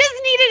 I just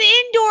need an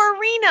indoor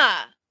arena.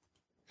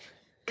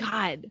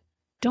 God,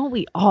 don't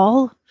we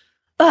all?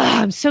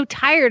 I'm so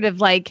tired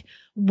of like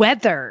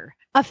weather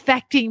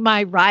affecting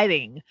my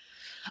riding.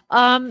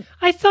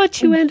 I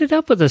thought you ended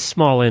up with a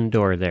small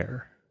indoor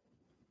there.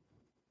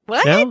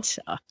 What?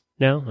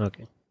 No?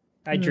 Okay.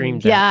 I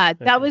dreamed that. Yeah,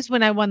 that was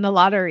when I won the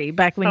lottery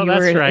back when you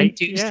were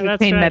induced with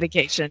pain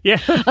medication. Yeah.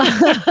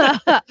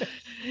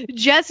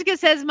 Jessica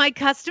says my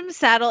custom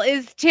saddle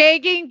is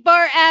taking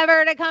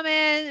forever to come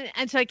in.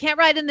 And so I can't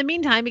ride in the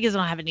meantime because I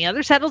don't have any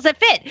other saddles that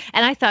fit.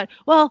 And I thought,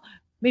 well,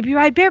 maybe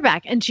ride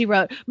bareback. And she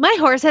wrote, my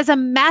horse has a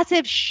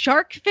massive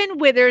shark fin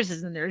withers,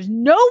 and there's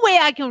no way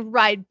I can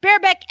ride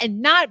bareback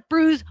and not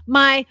bruise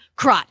my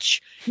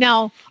crotch.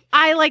 Now,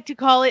 I like to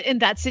call it in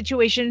that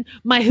situation,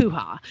 my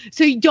hoo-ha.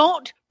 So you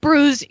don't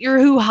bruise your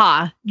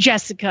hoo-ha,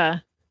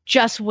 Jessica.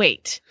 Just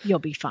wait. You'll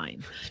be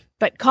fine.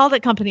 But call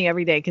that company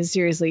every day, because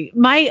seriously,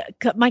 my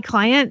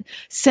client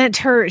sent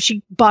her,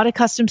 she bought a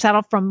custom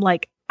saddle from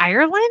like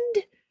Ireland,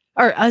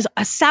 or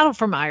a saddle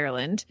from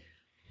Ireland,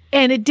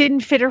 and it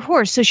didn't fit her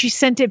horse. So she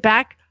sent it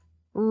back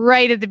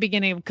right at the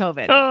beginning of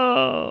COVID.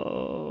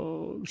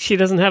 Oh, she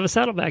doesn't have a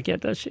saddleback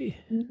yet, does she?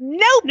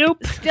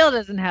 Nope. Still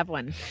doesn't have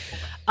one.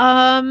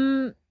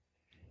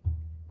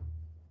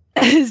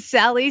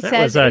 Sally said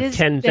that was a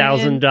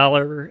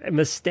 $10,000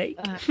 mistake.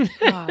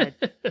 God.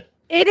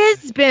 It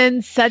has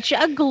been such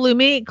a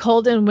gloomy,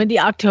 cold, and windy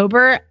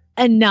October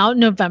and now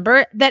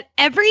November that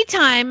every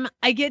time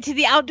I get to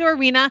the outdoor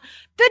arena,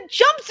 the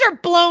jumps are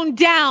blown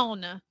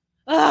down.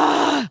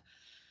 Ugh.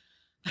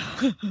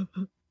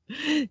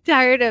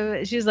 Tired of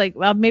it. She's like,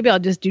 well, maybe I'll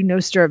just do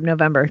no stirrup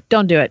November.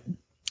 Don't do it.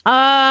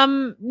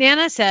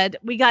 Nana said,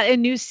 we got a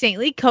new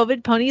saintly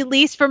COVID pony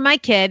lease for my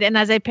kid, and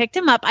as I picked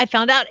him up, I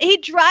found out he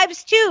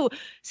drives too.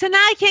 So now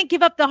I can't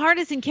give up the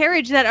harness and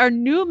carriage that our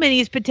new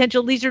minis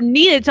potential lease are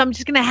needed. So I'm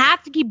just gonna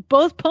have to keep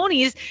both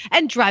ponies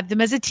and drive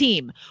them as a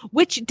team.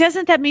 Which,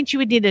 doesn't that mean she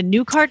would need a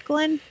new cart,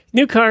 Glenn?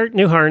 New cart,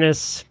 new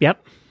harness.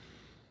 Yep.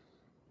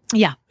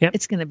 Yeah.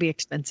 It's gonna be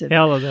expensive.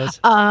 Yeah, all of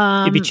those.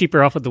 You'd be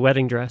cheaper off with the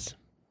wedding dress.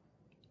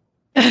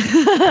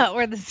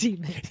 Or the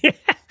semen.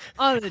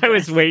 I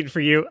was waiting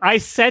for you. I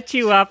set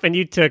you up and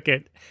you took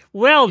it.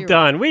 Well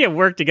done. Right. We have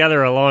worked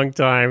together a long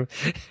time.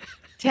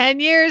 10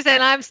 years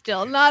and I'm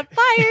still not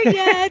fired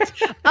yet.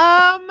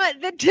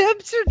 The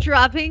temps are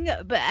dropping,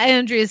 but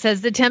Andrea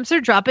says the temps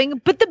are dropping,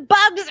 but the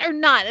bugs are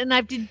not. And if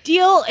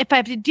I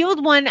have to deal with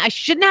one, I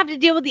shouldn't have to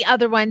deal with the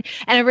other one.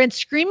 And I ran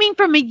screaming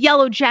from a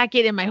yellow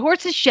jacket in my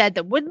horse's shed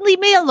that wouldn't leave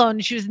me alone.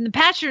 And she was in the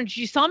pasture and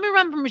she saw me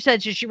run from her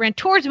shed. So she ran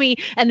towards me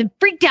and then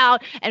freaked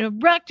out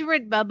and wrecked her.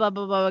 Blah, blah,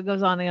 blah, blah. It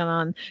goes on and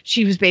on.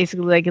 She was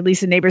basically like, at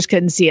least the neighbors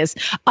couldn't see us.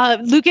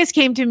 Lucas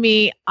came to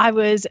me. I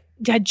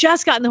had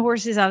just gotten the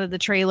horses out of the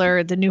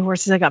trailer, the new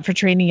horses I got for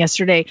training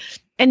yesterday.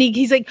 And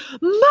he's like,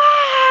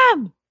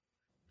 Mom,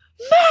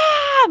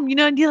 and you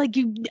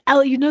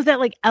know that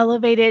like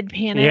elevated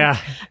panic. Yeah.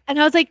 And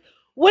I was like,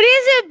 what is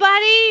it,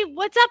 buddy?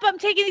 What's up? I'm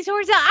taking these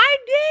horses out. I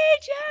need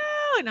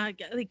you. And I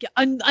like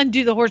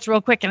undo the horse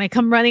real quick. And I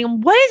come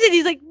running. What is it?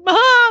 He's like,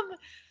 Mom,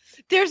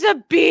 there's a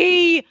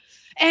bee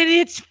and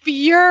it's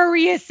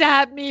furious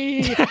at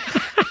me.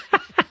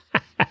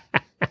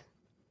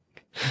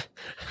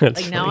 That's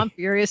like, funny. now I'm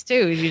furious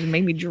too. You just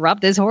made me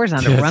drop this horse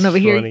on to run over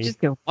here. You just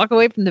go walk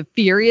away from the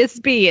furious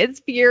bee. It's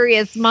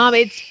furious, Mom.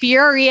 It's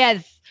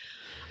furious.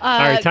 All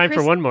right, time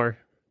for one more.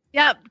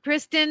 Yep.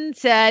 Kristen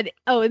said,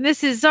 and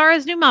this is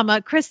Zara's new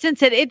mama. Kristen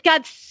said, it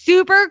got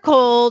super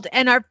cold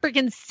and our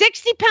freaking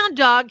 60-pound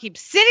dog keeps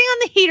sitting on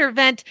the heater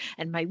vent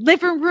and my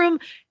living room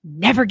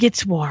never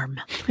gets warm.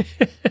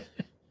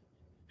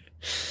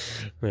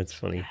 That's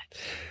funny.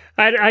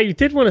 I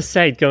did want to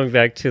say, going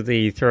back to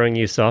the throwing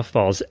you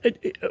softballs,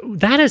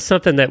 that is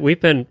something that we've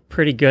been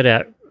pretty good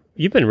at.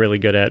 You've been really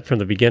good at from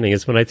the beginning,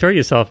 is when I throw you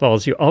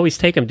softballs, you always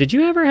take them. Did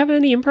you ever have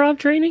any improv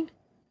training?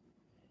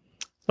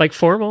 Like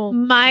formal?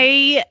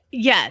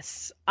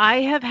 Yes,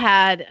 I have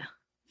had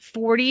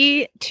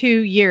 42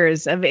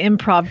 years of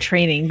improv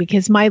training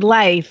because my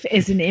life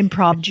is an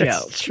improv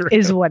joke,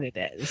 is what it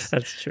is.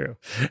 That's true.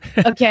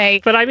 Okay.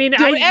 But I mean,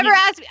 don't ever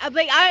ask me,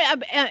 like,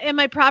 am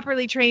I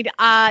properly trained?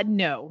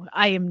 No,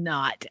 I am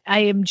not. I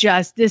am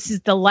just, this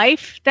is the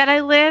life that I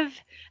live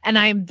and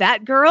I'm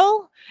that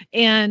girl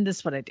and this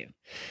is what I do.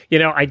 You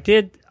know,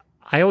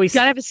 I always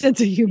gotta have a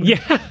sense of humor.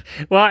 Yeah.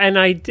 Well, and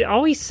I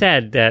always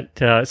said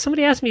that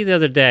somebody asked me the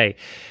other day,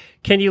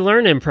 can you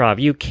learn improv?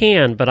 You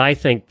can, but I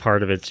think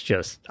part of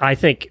it's I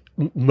think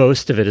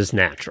most of it is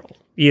natural.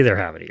 You either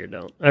have it or you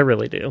don't. I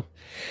really do.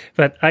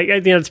 But I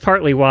think it's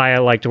partly why I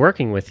liked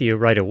working with you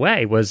right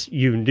away was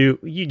you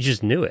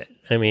just knew it.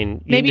 I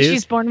mean, maybe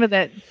she's born with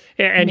it.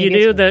 And maybe you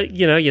knew that,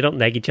 you don't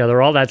neg each other,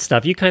 all that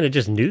stuff. You kind of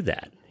just knew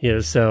that.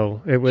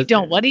 So it was. You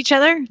don't what each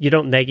other? You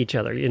don't neg each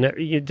other.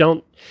 You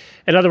don't.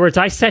 In other words,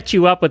 I set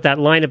you up with that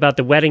line about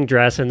the wedding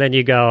dress, and then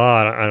you go,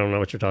 "Oh, I don't know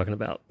what you're talking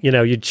about."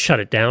 You'd shut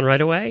it down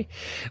right away,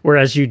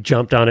 whereas you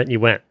jumped on it and you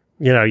went.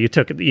 You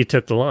took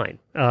the line.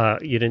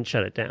 You didn't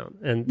shut it down.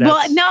 And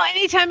now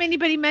anytime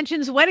anybody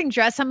mentions wedding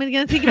dress, I'm going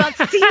to think about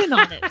semen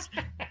on it.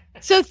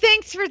 So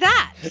thanks for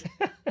that.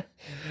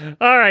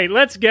 All right,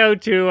 let's go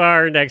to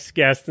our next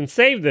guest and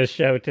save this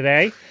show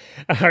today,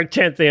 our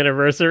 10th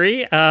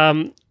anniversary.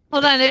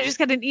 Hold on, I just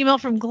got an email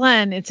from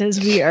Glenn. It says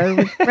we are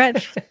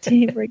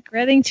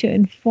regretting to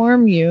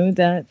inform you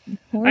that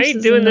I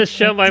ain't doing this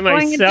show by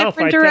myself.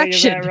 I tell you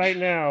that right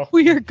now.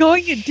 We are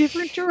going a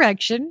different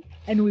direction,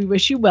 and we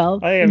wish you well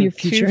in your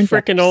future. I am too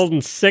freaking old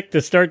and sick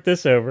to start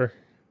this over.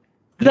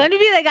 Glenn would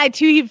be that guy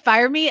too. He'd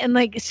fire me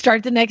and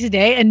start the next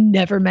day and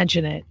never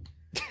mention it.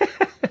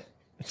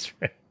 That's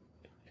right.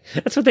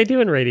 That's what they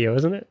do in radio,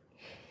 isn't it?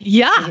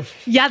 Yeah,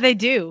 they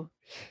do.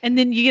 And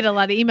then you get a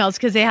lot of emails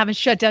because they haven't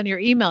shut down your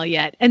email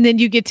yet. And then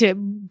you get to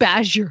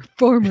bash your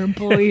former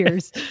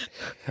employers.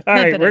 All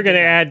right, we're going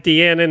to add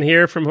Deanne in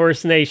here from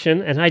Horse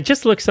Nation. And I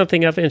just looked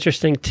something up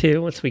interesting,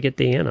 too, once we get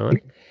Deanne on.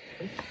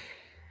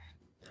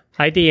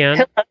 Hi, Deanne.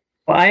 Hello.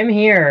 I'm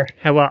here.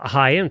 Well,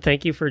 hi, and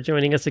thank you for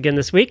joining us again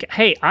this week.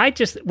 Hey,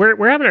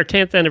 we're having our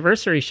 10th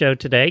anniversary show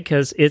today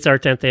because it's our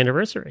 10th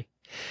anniversary.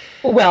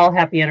 Well,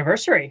 happy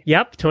anniversary.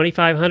 Yep,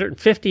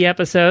 2,550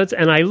 episodes.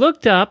 And I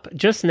looked up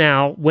just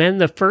now when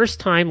the first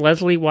time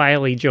Leslie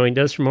Wiley joined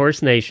us from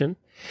Horse Nation.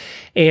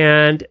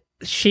 And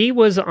she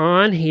was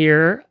on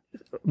here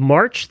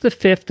March the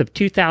 5th of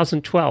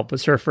 2012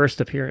 was her first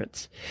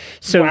appearance.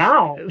 So,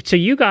 wow. So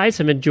you guys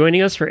have been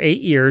joining us for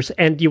 8 years.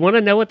 And do you want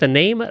to know what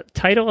the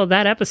title of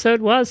that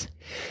episode was?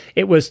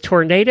 It was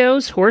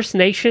Tornadoes, Horse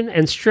Nation,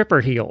 and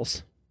Stripper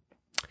Heels.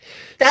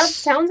 That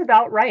sounds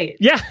about right.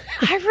 Yeah.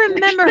 I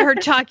remember her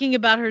talking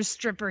about her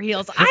stripper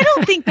heels. I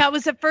don't think that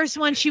was the first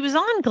one she was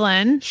on,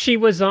 Glenn. She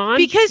was on.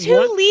 Because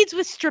who leads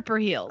with stripper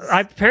heels?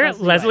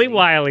 Apparently, Leslie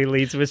Wiley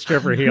leads with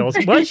stripper heels.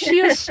 Was she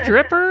a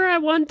stripper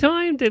at one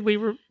time? Did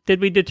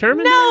we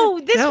determine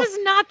No, that?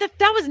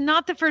 That was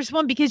not the first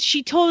one, because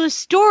she told a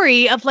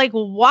story of like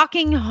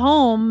walking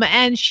home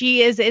and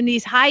she is in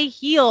these high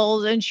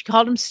heels and she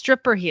called them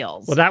stripper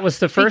heels. Well, that was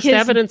the first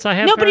evidence I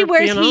have. Nobody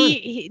wears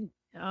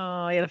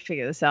Oh, I gotta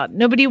figure this out.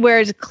 Nobody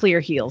wears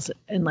clear heels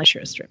unless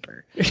you're a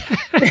stripper.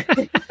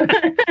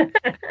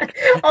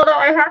 Although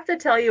I have to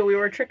tell you, we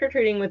were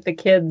trick-or-treating with the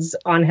kids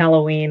on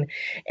Halloween,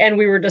 and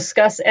we were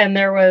and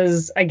there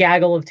was a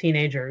gaggle of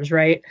teenagers,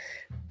 right?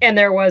 And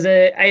there was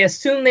I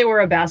assume they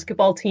were a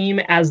basketball team,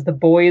 as the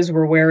boys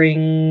were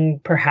wearing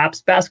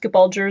perhaps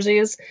basketball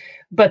jerseys,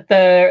 but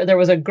there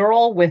was a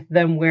girl with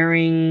them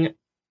wearing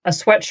a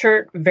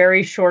sweatshirt,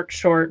 very short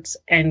shorts,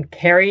 and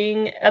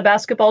carrying a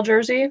basketball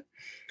jersey.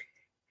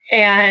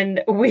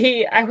 And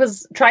I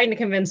was trying to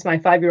convince my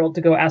 5-year-old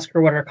to go ask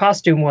her what her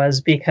costume was,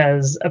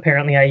 because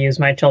apparently I use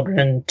my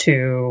children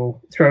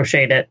to throw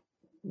shade at,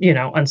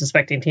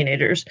 unsuspecting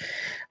teenagers.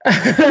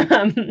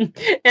 And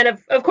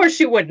of course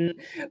she wouldn't,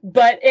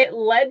 but it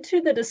led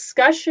to the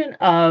discussion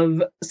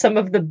of some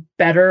of the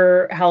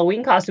better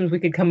Halloween costumes we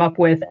could come up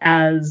with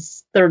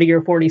as 30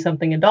 or 40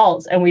 something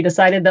adults. And we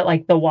decided that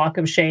like the walk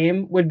of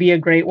shame would be a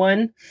great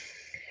one.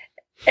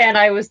 And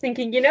I was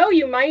thinking,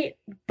 you might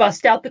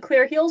bust out the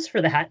clear heels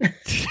for that.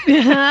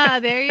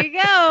 There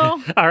you go.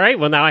 All right.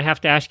 Well, now I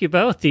have to ask you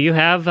both. Do you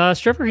have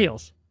stripper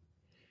heels?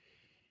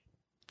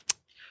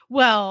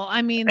 Well,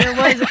 I mean, there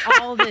was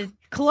all the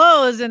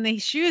clothes and the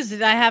shoes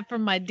that I have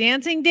from my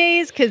dancing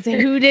days, because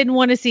who didn't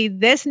want to see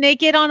this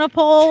naked on a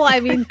pole? I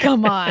mean,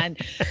 come on.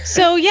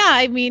 So, yeah,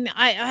 I mean,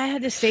 I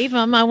had to save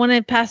them. I want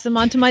to pass them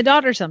on to my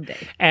daughter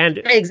someday.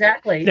 And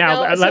exactly.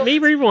 Now, let me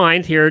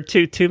rewind here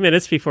 2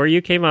 minutes before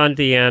you came on,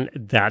 Deanne.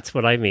 That's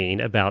what I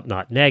mean about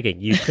not negging.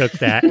 You took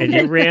that and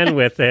you ran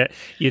with it.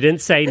 You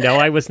didn't say, no,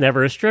 I was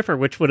never a stripper,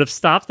 which would have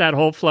stopped that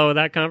whole flow of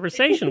that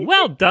conversation.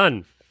 Well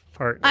done,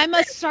 partner. I'm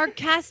a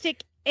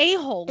sarcastic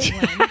a-hole,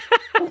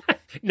 Glenn.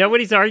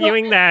 Nobody's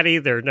arguing that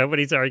either.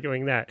 Nobody's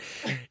arguing that.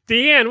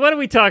 Deanne, what are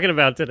we talking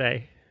about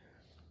today?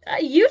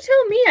 You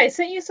tell me. I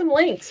sent you some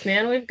links,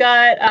 man. We've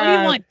got... What do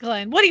you want,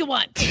 Glenn? What do you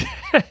want?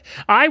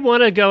 I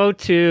want to go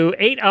to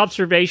 8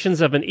 observations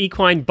of an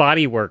equine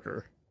body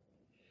worker.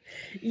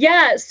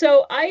 Yeah,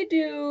 so I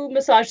do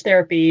massage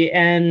therapy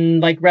and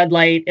like red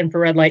light,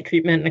 infrared light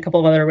treatment, and a couple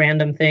of other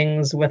random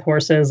things with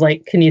horses,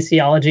 like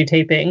kinesiology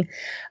taping.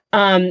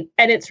 And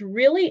it's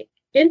really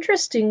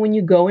interesting when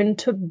you go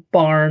into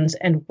barns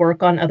and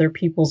work on other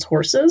people's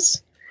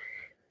horses,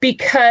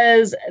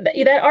 because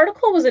that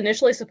article was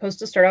initially supposed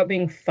to start out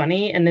being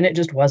funny, and then it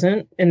just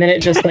wasn't, and then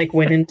it just like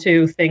went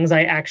into things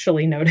I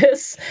actually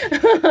notice.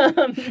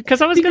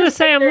 Because I was going to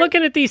say, I'm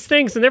looking at these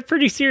things and they're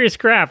pretty serious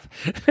crap.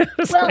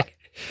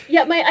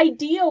 Yeah, my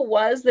idea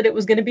was that it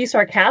was going to be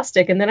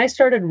sarcastic, and then I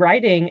started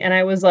writing, and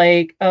I was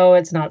like, "Oh,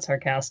 it's not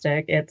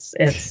sarcastic. It's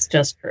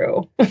just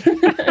true."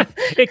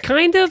 It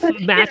kind of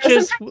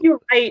matches. Sometimes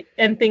you write,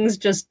 and things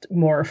just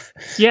morph.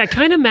 Yeah, it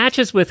kind of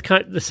matches with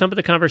some of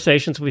the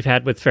conversations we've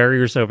had with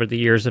farriers over the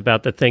years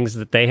about the things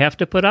that they have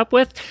to put up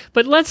with.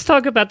 But let's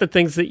talk about the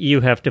things that you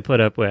have to put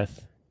up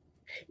with.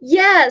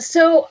 Yeah,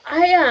 so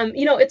I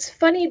it's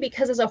funny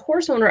because as a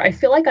horse owner, I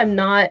feel like I'm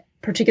not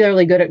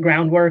particularly good at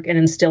groundwork and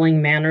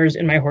instilling manners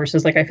in my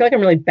horses. Like, I feel like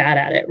I'm really bad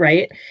at it,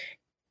 right?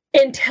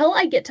 Until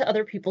I get to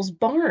other people's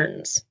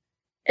barns.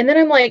 And then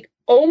I'm like,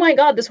 oh my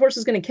God, this horse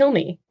is going to kill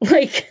me.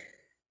 Like,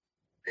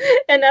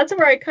 and that's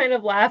where I kind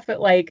of laugh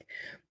at like,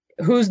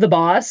 who's the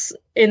boss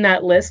in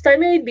that list I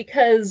made?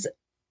 Because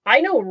I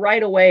know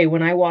right away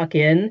when I walk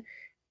in,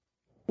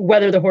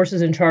 whether the horse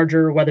is in charge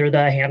or whether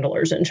the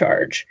handler's in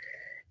charge.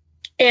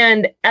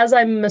 And as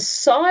I'm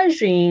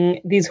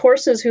massaging these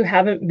horses who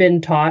haven't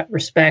been taught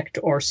respect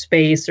or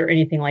space or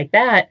anything like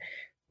that,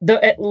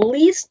 at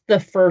least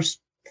the first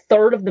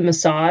third of the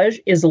massage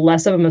is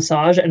less of a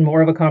massage and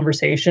more of a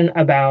conversation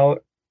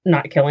about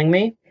not killing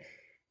me.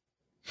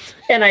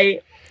 And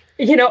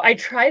I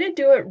try to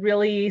do it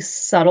really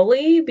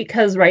subtly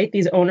because, right,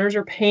 these owners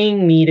are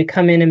paying me to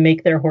come in and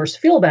make their horse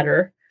feel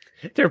better.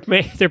 They're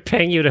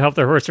paying you to help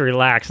their horse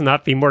relax,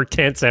 not be more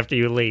tense after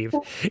you leave.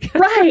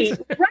 Right.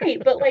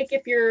 But like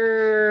if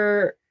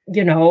you're,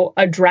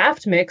 a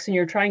draft mix and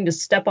you're trying to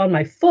step on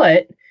my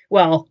foot,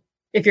 well,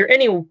 if you're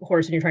any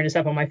horse and you're trying to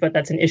step on my foot,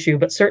 that's an issue.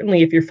 But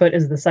certainly if your foot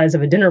is the size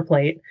of a dinner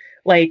plate,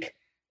 like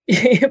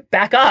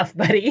back off,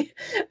 buddy.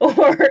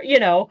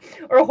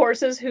 Or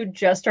horses who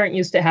just aren't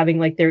used to having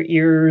like their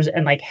ears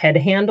and like head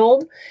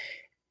handled.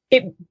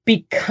 It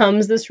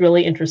becomes this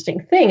really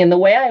interesting thing. And the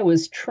way I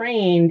was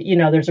trained,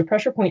 there's a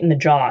pressure point in the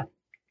jaw.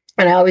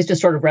 And I always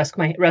just sort of rest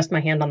my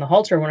hand on the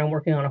halter when I'm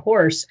working on a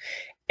horse.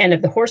 And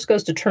if the horse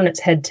goes to turn its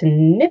head to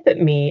nip at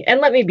me,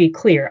 and let me be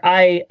clear,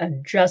 I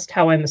adjust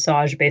how I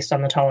massage based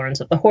on the tolerance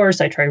of the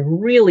horse. I try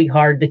really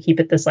hard to keep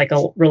it this like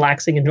a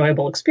relaxing,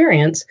 enjoyable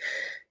experience.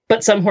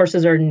 But some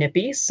horses are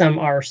nippy, some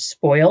are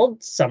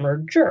spoiled, some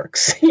are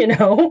jerks,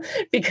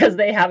 because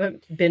they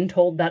haven't been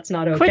told that's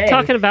not okay. Quit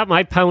talking about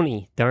my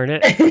pony, darn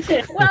it.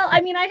 Well,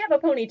 I mean, I have a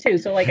pony too,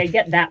 so like I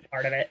get that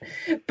part of it.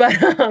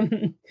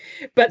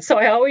 But so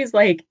I always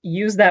like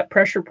use that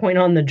pressure point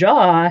on the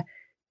jaw,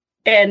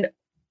 and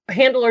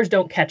handlers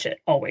don't catch it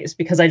always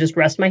because I just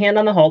rest my hand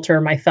on the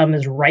halter, my thumb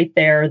is right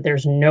there.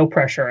 There's no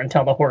pressure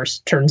until the horse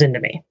turns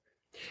into me.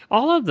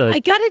 All of the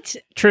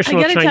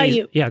traditional Chinese. Tell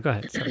you. Yeah, go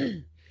ahead.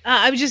 Sorry.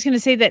 I was just going to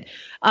say that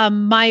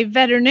my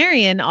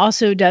veterinarian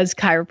also does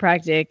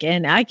chiropractic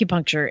and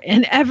acupuncture.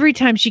 And every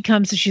time she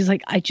comes, she's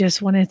like, I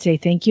just want to say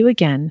thank you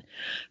again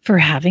for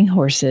having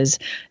horses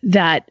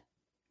that,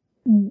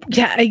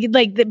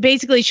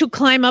 basically she'll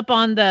climb up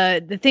on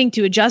the thing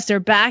to adjust their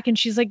back. And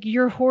she's like,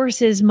 your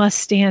horses must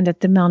stand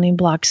at the mounting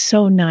block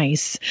so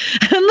nice.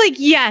 I'm like,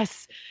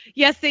 yes.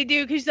 Yes, they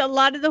do. Because a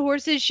lot of the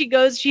horses,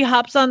 she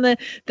hops on the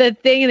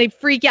thing and they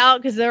freak out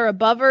because they're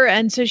above her.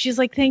 And so she's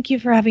like, thank you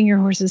for having your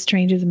horses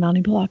trained to the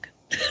mounting block.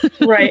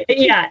 Right.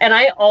 Yeah. And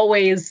I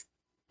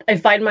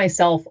find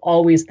myself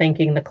always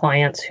thanking the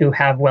clients who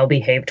have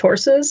well-behaved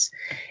horses.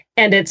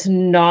 And it's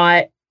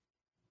not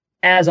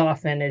as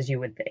often as you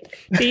would think.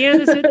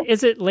 Deanne,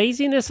 is it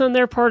laziness on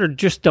their part or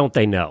just don't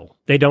they know?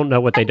 They don't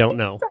know what they don't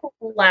know.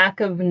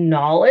 Lack of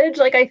knowledge.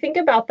 Like I think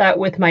about that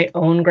with my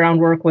own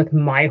groundwork with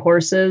my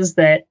horses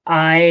that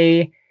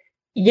I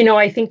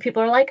think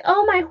people are like,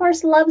 oh, my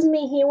horse loves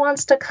me. He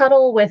wants to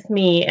cuddle with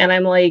me. And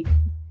I'm like,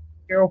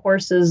 your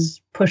horse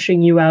is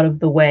pushing you out of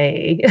the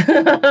way.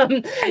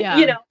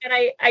 Yeah. And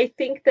I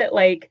think that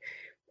like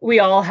we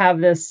all have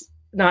this,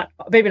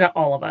 maybe not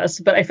all of us,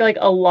 but I feel like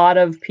a lot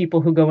of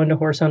people who go into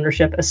horse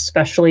ownership,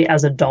 especially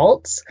as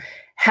adults,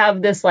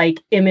 have this like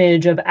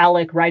image of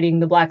Alec riding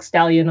the black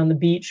stallion on the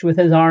beach with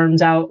his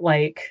arms out,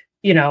 like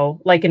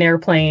an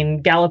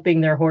airplane, galloping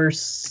their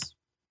horse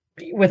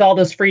with all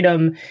this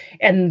freedom.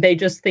 And they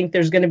just think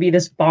there's going to be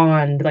this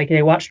bond. Like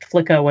they watched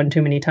Flicka one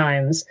too many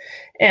times.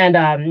 And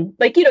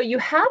you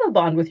have a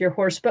bond with your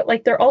horse, but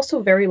like they're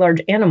also very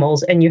large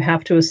animals and you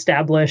have to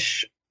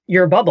establish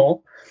your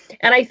bubble.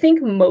 And I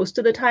think most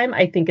of the time,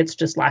 I think it's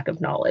just lack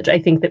of knowledge. I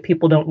think that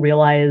people don't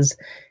realize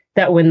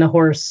that when the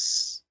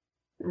horse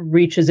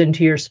reaches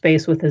into your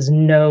space with his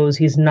nose,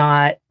 he's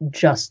not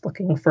just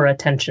looking for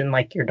attention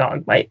like your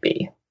dog might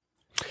be.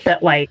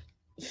 That like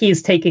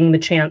he's taking the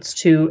chance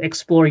to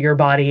explore your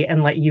body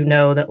and let you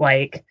know that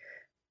like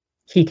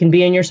he can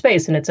be in your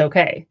space and it's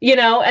okay.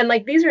 And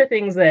like these are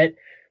things that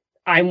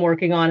I'm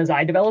working on as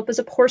I develop as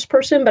a horse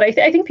person, but I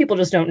think people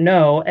just don't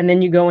know. And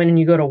then you go in and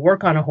you go to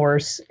work on a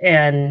horse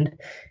and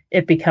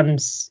it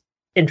becomes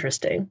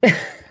interesting.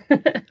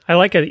 I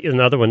like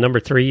another one, number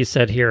 3, you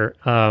said here.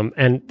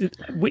 And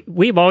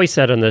we've always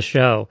said on this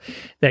show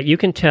that you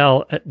can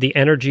tell the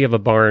energy of a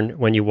barn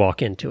when you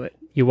walk into it.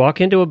 You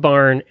walk into a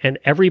barn and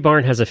every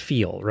barn has a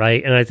feel,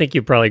 right? And I think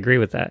you probably agree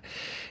with that.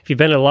 If you've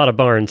been in a lot of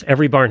barns,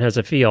 every barn has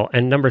a feel.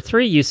 And number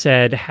 3, you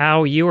said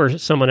how you or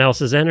someone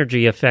else's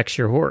energy affects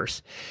your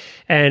horse.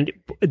 And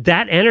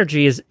that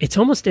energy it's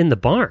almost in the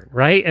barn,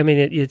 right? I mean,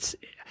 it's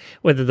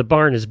whether the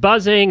barn is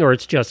buzzing or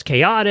it's just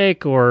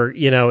chaotic or,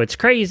 it's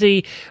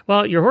crazy.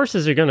 Well, your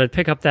horses are going to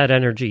pick up that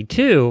energy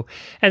too.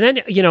 And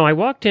then, I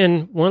walked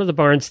in one of the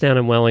barns down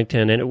in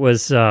Wellington and it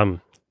was Todd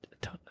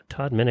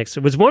Minix.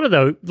 It was one of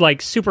the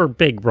like super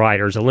big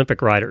riders,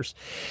 Olympic riders.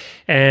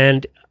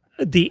 And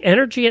the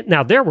energy,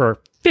 now there were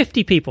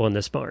 50 people in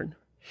this barn,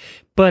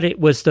 but it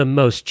was the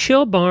most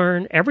chill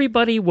barn.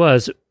 Everybody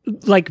was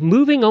like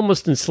moving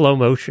almost in slow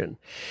motion.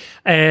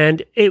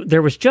 And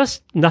there was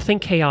just nothing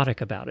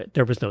chaotic about it.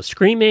 There was no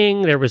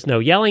screaming. There was no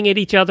yelling at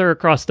each other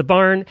across the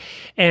barn.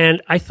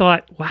 And I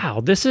thought, wow,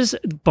 this is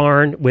a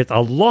barn with a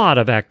lot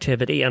of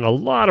activity and a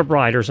lot of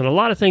riders and a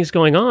lot of things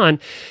going on,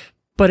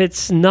 but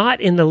it's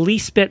not in the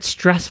least bit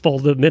stressful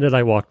the minute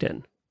I walked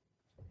in.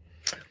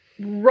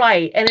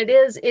 Right. And it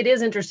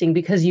is interesting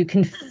because you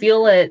can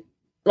feel it,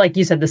 like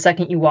you said, the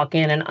second you walk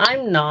in. And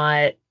I'm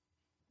not,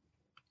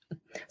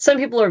 some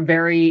people are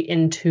very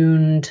in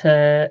tune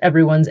to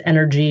everyone's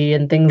energy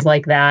and things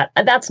like that.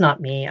 That's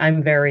not me.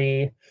 I'm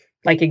very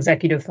like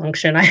executive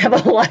function. I have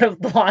a lot of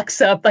blocks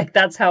up. Like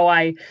that's how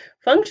I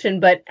function.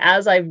 But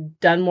as I've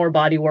done more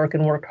body work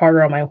and worked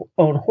harder on my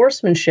own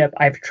horsemanship,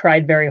 I've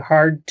tried very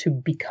hard to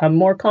become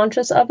more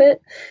conscious of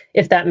it,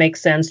 if that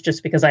makes sense,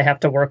 just because I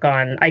have to work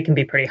on, I can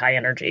be pretty high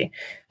energy.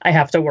 I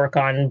have to work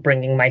on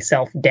bringing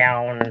myself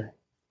down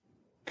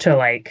to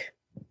like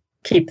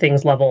keep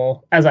things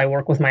level as I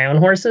work with my own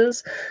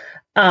horses.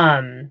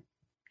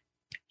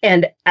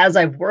 And as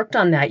I've worked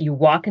on that, you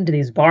walk into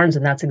these barns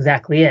and that's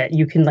exactly it.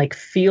 You can like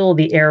feel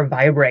the air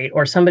vibrate,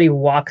 or somebody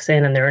walks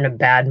in and they're in a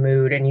bad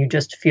mood and you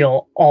just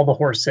feel all the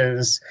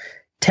horses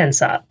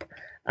tense up.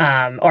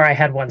 Or I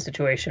had one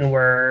situation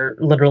where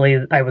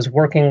literally I was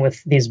working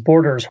with these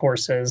boarders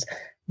horses.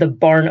 The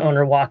barn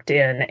owner walked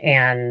in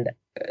and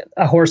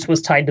a horse was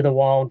tied to the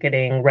wall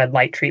getting red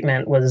light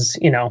treatment, was,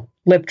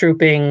 lip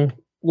drooping,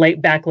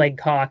 back leg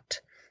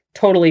cocked,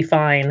 totally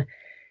fine.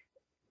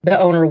 The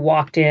owner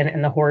walked in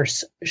and the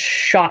horse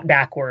shot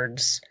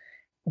backwards,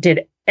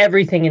 did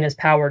everything in his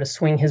power to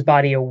swing his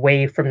body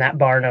away from that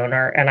barn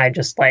owner. And I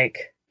just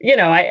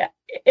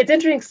it's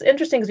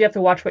interesting because you have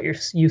to watch what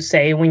you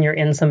say when you're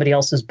in somebody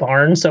else's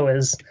barn, so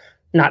as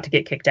not to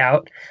get kicked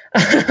out.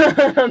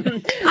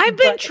 I've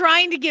been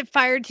trying to get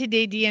fired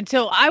today, Deanne.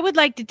 So I would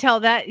like to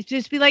tell that,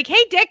 just be like,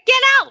 hey, Dick,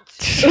 get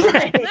out.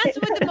 Right. That's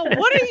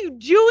what are you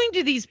doing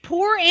to these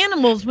poor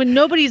animals when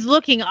nobody's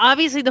looking?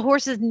 Obviously, the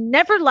horses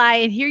never lie.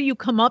 And here you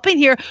come up in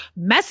here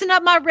messing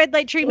up my red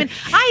light treatment.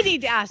 I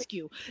need to ask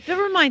you. That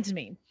reminds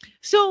me.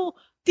 So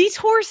these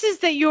horses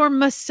that you're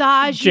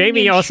massaging,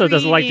 Jamie also treating,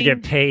 doesn't like to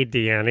get paid,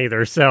 Deanne,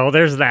 either. So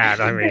there's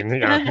that. I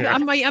mean,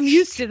 I'm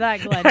used to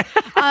that,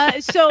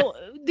 Glenn. So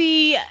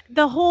the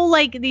whole,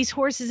 like, these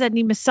horses that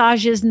need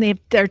massages and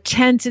they're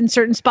tense in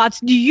certain spots.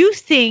 Do you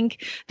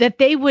think that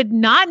they would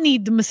not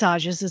need the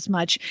massages as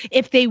much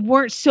if they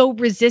weren't so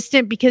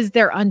resistant because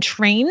they're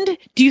untrained?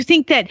 Do you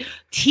think that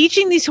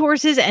teaching these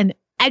horses and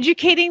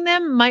educating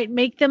them might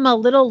make them a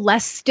little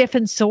less stiff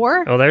and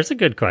sore? Oh, there's a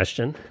good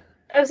question.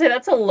 I would say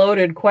that's a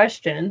loaded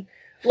question.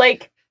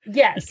 Like,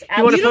 yes.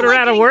 You want to put her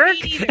out of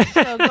work? Either,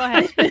 so go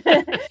ahead.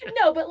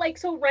 No, but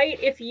right,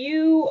 if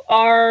you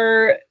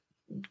are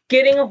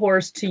getting a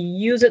horse to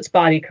use its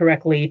body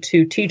correctly,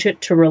 to teach it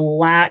to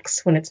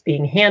relax when it's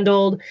being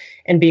handled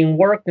and being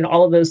worked and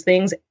all of those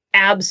things,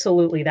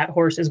 absolutely that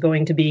horse is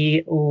going to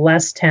be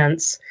less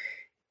tense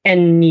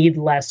and need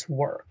less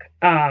work.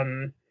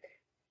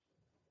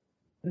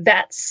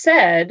 That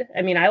said,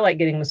 I mean, I like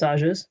getting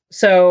massages.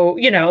 So,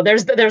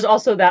 there's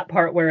also that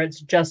part where it's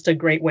just a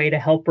great way to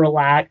help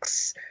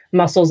relax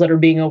muscles that are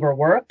being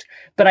overworked.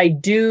 But I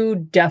do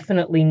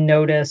definitely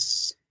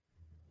notice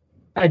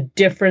a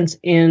difference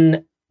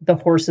in the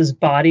horse's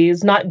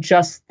bodies, not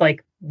just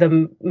like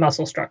the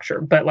muscle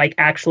structure, but like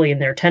actually in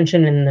their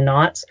tension and in the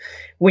knots.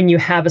 When you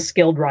have a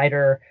skilled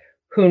rider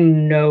who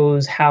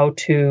knows how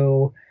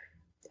to,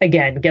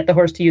 again, get the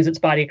horse to use its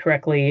body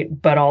correctly,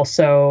 but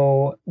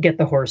also get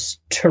the horse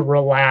to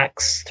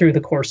relax through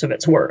the course of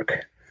its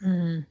work.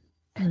 Mm-hmm.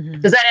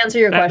 Mm-hmm. Does that answer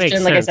your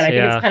question? Like I said, I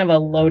think it's kind of a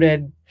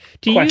loaded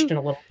question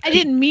a little. I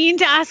didn't mean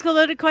to ask a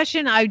loaded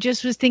question. I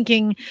just was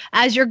thinking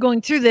as you're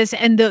going through this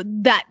and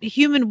that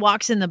human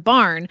walks in the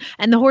barn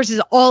and the horse is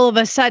all of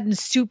a sudden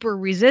super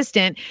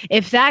resistant.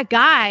 If that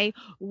guy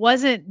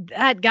wasn't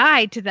that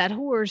guy to that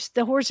horse,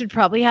 the horse would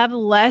probably have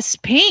less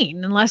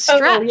pain and less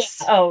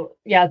stress. Oh,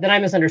 yeah. Then I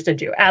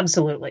misunderstood you.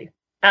 Absolutely.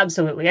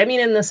 Absolutely. I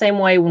mean, in the same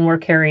way when we're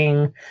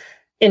carrying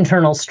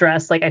internal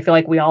stress, like I feel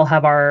like we all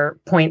have our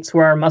points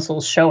where our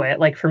muscles show it.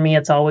 Like for me,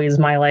 it's always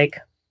my like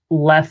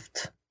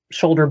left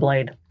shoulder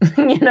blade,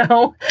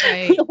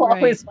 Right, you'll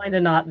always find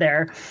a knot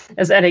there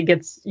and it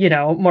gets,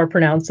 more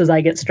pronounced as I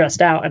get stressed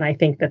out. And I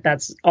think that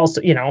that's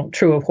also,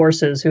 true of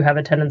horses who have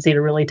a tendency to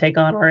really take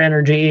on our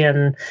energy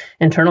and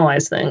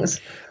internalize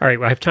things. All right.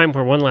 Well, I have time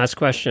for one last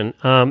question.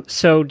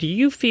 So do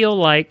you feel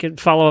like, and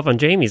follow up on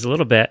Jamie's a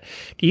little bit,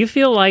 do you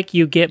feel like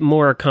you get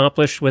more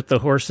accomplished with the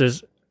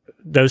horses,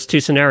 those two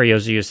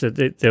scenarios you used,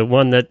 the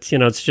one that,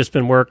 it's just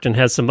been worked and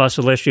has some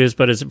muscle issues,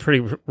 but is a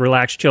pretty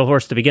relaxed, chill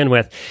horse to begin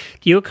with.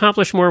 Do you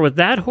accomplish more with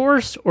that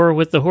horse or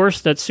with the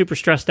horse that's super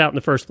stressed out in the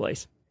first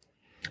place?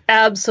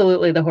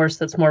 Absolutely the horse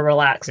that's more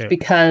relaxed,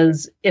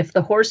 because if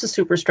the horse is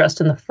super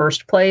stressed in the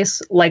first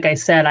place, like I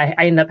said, I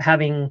end up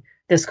having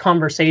this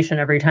conversation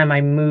every time I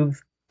move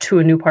to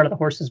a new part of the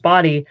horse's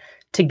body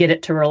to get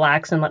it to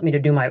relax and let me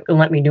do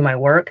my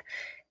work.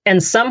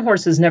 And some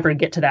horses never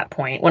get to that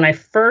point. When I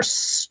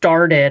first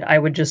started, I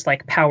would just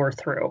like power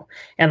through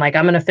and like,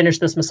 I'm going to finish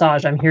this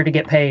massage. I'm here to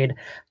get paid.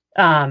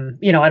 I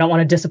don't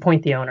want to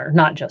disappoint the owner.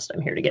 Not just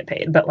I'm here to get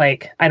paid, but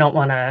like, I don't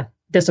want to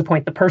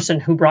disappoint the person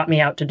who brought me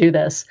out to do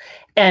this.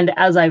 And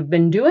as I've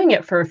been doing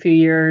it for a few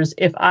years,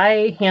 if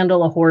I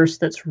handle a horse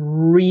that's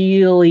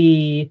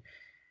really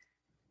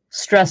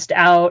stressed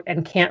out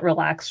and can't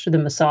relax through the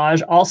massage,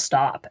 I'll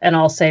stop and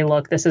I'll say,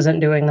 look, this isn't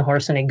doing the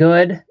horse any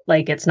good.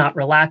 Like it's not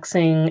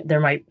relaxing. There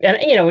might,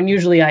 and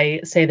usually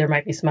I say there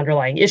might be some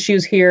underlying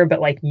issues here,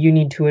 but like you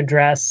need to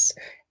address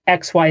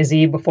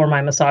XYZ before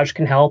my massage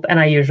can help. And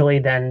I usually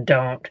then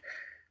don't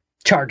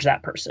charge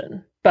that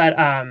person. But,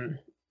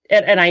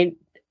 and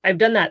I've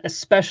done that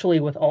especially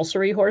with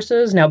ulcery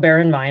horses. Now, bear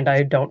in mind,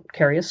 I don't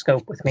carry a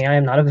scope with me. I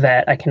am not a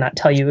vet. I cannot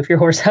tell you if your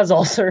horse has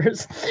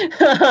ulcers.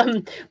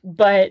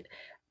 But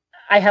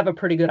I have a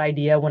pretty good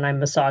idea when I'm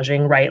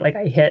massaging, right? Like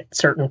I hit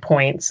certain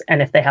points,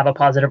 and if they have a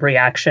positive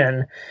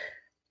reaction,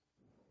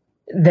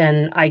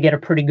 then I get a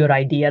pretty good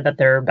idea that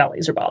their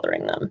bellies are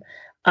bothering them.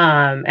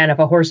 And if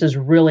a horse is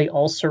really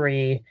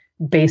ulcery,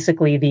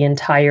 basically the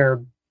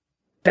entire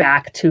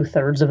back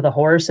 2/3 of the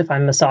horse, if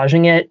I'm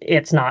massaging it,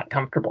 it's not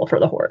comfortable for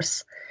the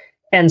horse.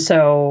 And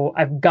so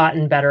I've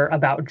gotten better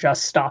about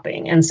just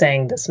stopping and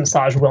saying this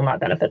massage will not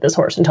benefit this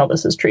horse until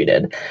this is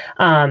treated.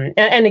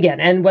 And again,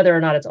 and whether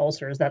or not it's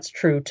ulcers, that's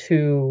true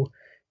too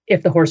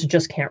if the horse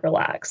just can't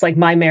relax. Like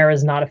my mare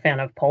is not a fan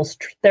of pulse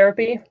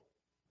therapy.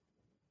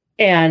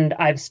 And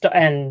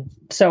and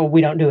so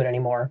we don't do it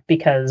anymore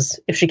because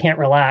if she can't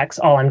relax,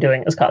 all I'm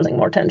doing is causing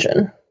more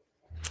tension.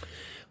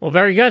 Well,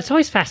 very good. It's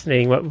always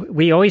fascinating.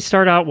 We always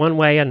start out one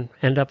way and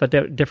end up a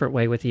different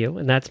way with you,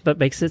 and that's what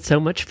makes it so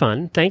much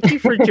fun. Thank you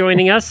for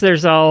joining us.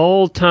 There's a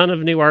whole ton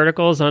of new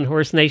articles on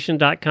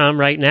horsenation.com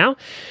right now.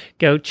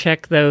 Go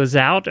check those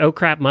out. Oh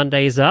Crap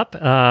Monday's up,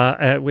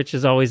 which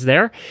is always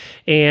there.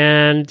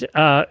 And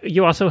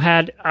you also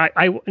had,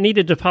 I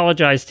needed to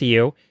apologize to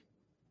you.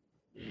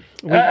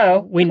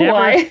 We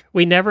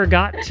never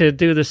got to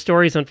do the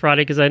stories on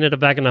Friday because I ended up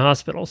back in the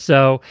hospital.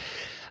 So,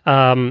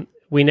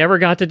 we never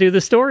got to do the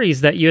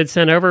stories that you had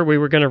sent over. We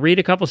were going to read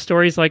a couple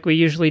stories like we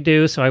usually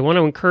do. So I want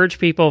to encourage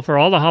people for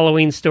all the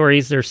Halloween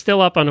stories. They're still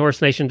up on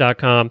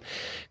horsenation.com.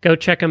 Go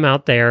check them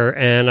out there.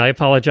 And I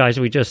apologize.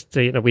 We just,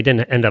 we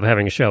didn't end up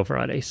having a show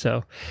Friday.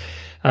 So,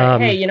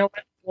 hey, you know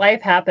what?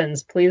 Life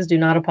happens. Please do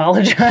not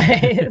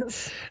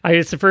apologize.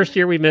 It's the first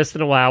year we missed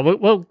in a while.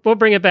 We'll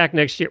bring it back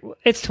next year.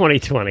 It's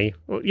 2020.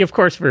 Of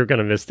course, we're going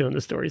to miss doing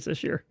the stories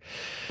this year.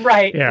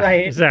 Right. Yeah,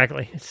 right.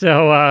 Exactly.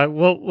 So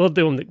we'll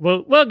do them.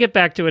 We'll get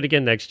back to it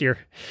again next year.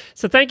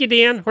 So thank you,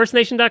 Deanne.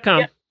 Horsenation.com.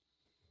 Yeah.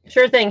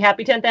 Sure thing.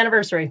 Happy 10th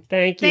anniversary.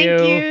 Thank you.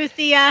 Thank you,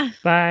 Thea.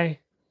 Bye.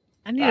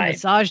 I need a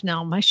massage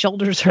now. My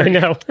shoulders hurt. I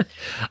know.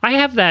 I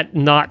have that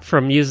knot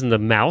from using the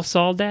mouse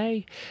all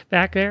day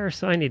back there,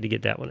 so I need to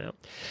get that one out.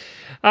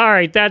 All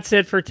right, that's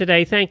it for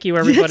today. Thank you,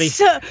 everybody.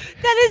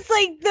 That is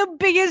like the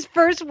biggest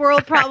first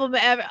world problem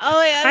ever.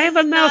 Oh, yeah, I have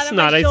a mouse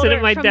knot. I sit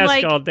at my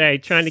desk all day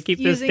trying to keep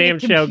this damn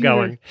show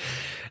going.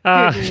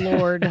 Good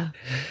Lord.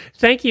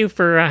 Thank you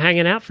for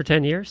hanging out for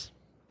 10 years.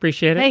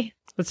 Appreciate it. Hey,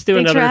 let's do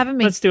thanks for having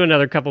me. Let's do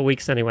another couple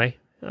weeks anyway.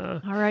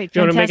 All right, do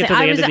you want to make it to the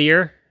end of the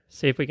year?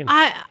 See if we can.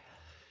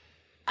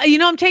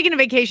 I'm taking a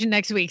vacation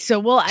next week,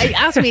 so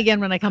ask me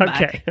again when I come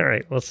back. Okay, all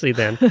right, we'll see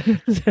then.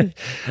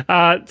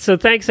 So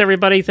thanks,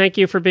 everybody. Thank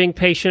you for being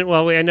patient.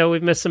 Well, I know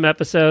we've missed some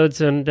episodes,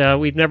 and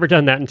we've never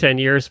done that in 10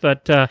 years,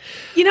 but... I'm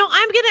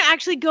going to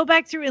actually go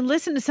back through and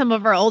listen to some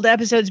of our old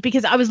episodes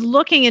because I was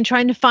looking and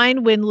trying to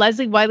find when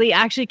Leslie Wiley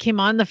actually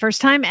came on the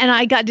first time, and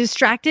I got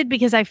distracted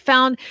because I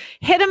found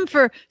HITM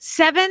for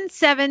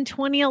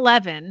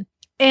 7/7/2011.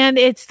 And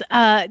it's,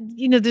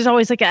 there's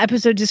always like an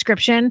episode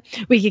description.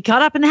 We get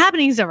caught up in the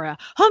happenings of our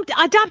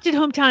adopted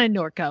hometown in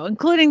Norco,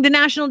 including the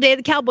National Day of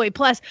the Cowboy.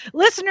 Plus,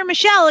 listener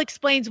Michelle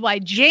explains why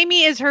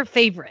Jamie is her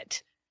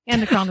favorite.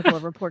 And the Chronicle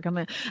of Report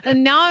coming.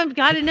 And now I've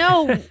got to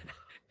know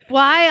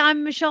why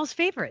I'm Michelle's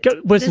favorite.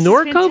 Was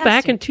Norco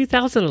back in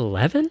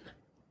 2011?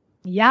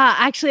 Yeah,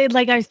 actually,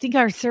 I think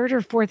our third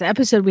or fourth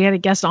episode, we had a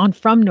guest on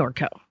from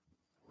Norco.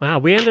 Wow,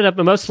 we ended up,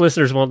 most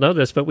listeners won't know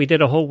this, but we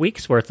did a whole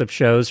week's worth of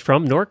shows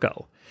from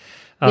Norco.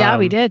 Yeah,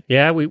 we did.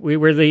 Yeah, we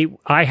were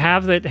I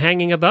have it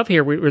hanging above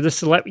here. We were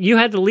the you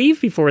had to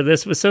leave before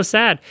this. It was so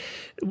sad.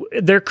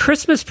 Their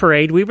Christmas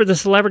parade, we were the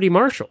celebrity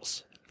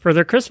marshals for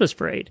their Christmas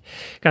parade.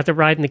 Got to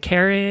ride in the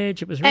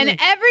carriage. It was really...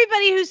 And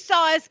everybody who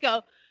saw us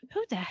go,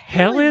 who the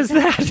hell is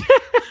that?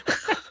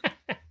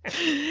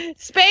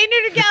 Spay,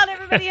 neuter, gout.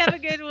 Everybody have a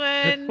good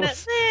one.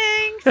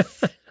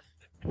 Thanks.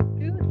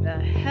 Who the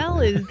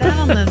hell is that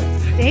on the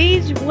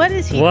stage? What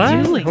is he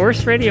doing?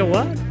 Horse radio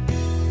what?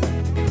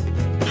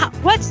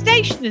 What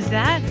station is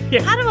that?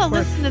 Yeah. How do I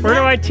listen to that? Where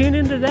do I tune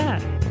into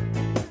that?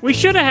 We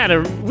should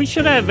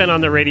have been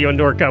on the radio in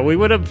Norco. We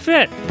would have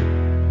fit.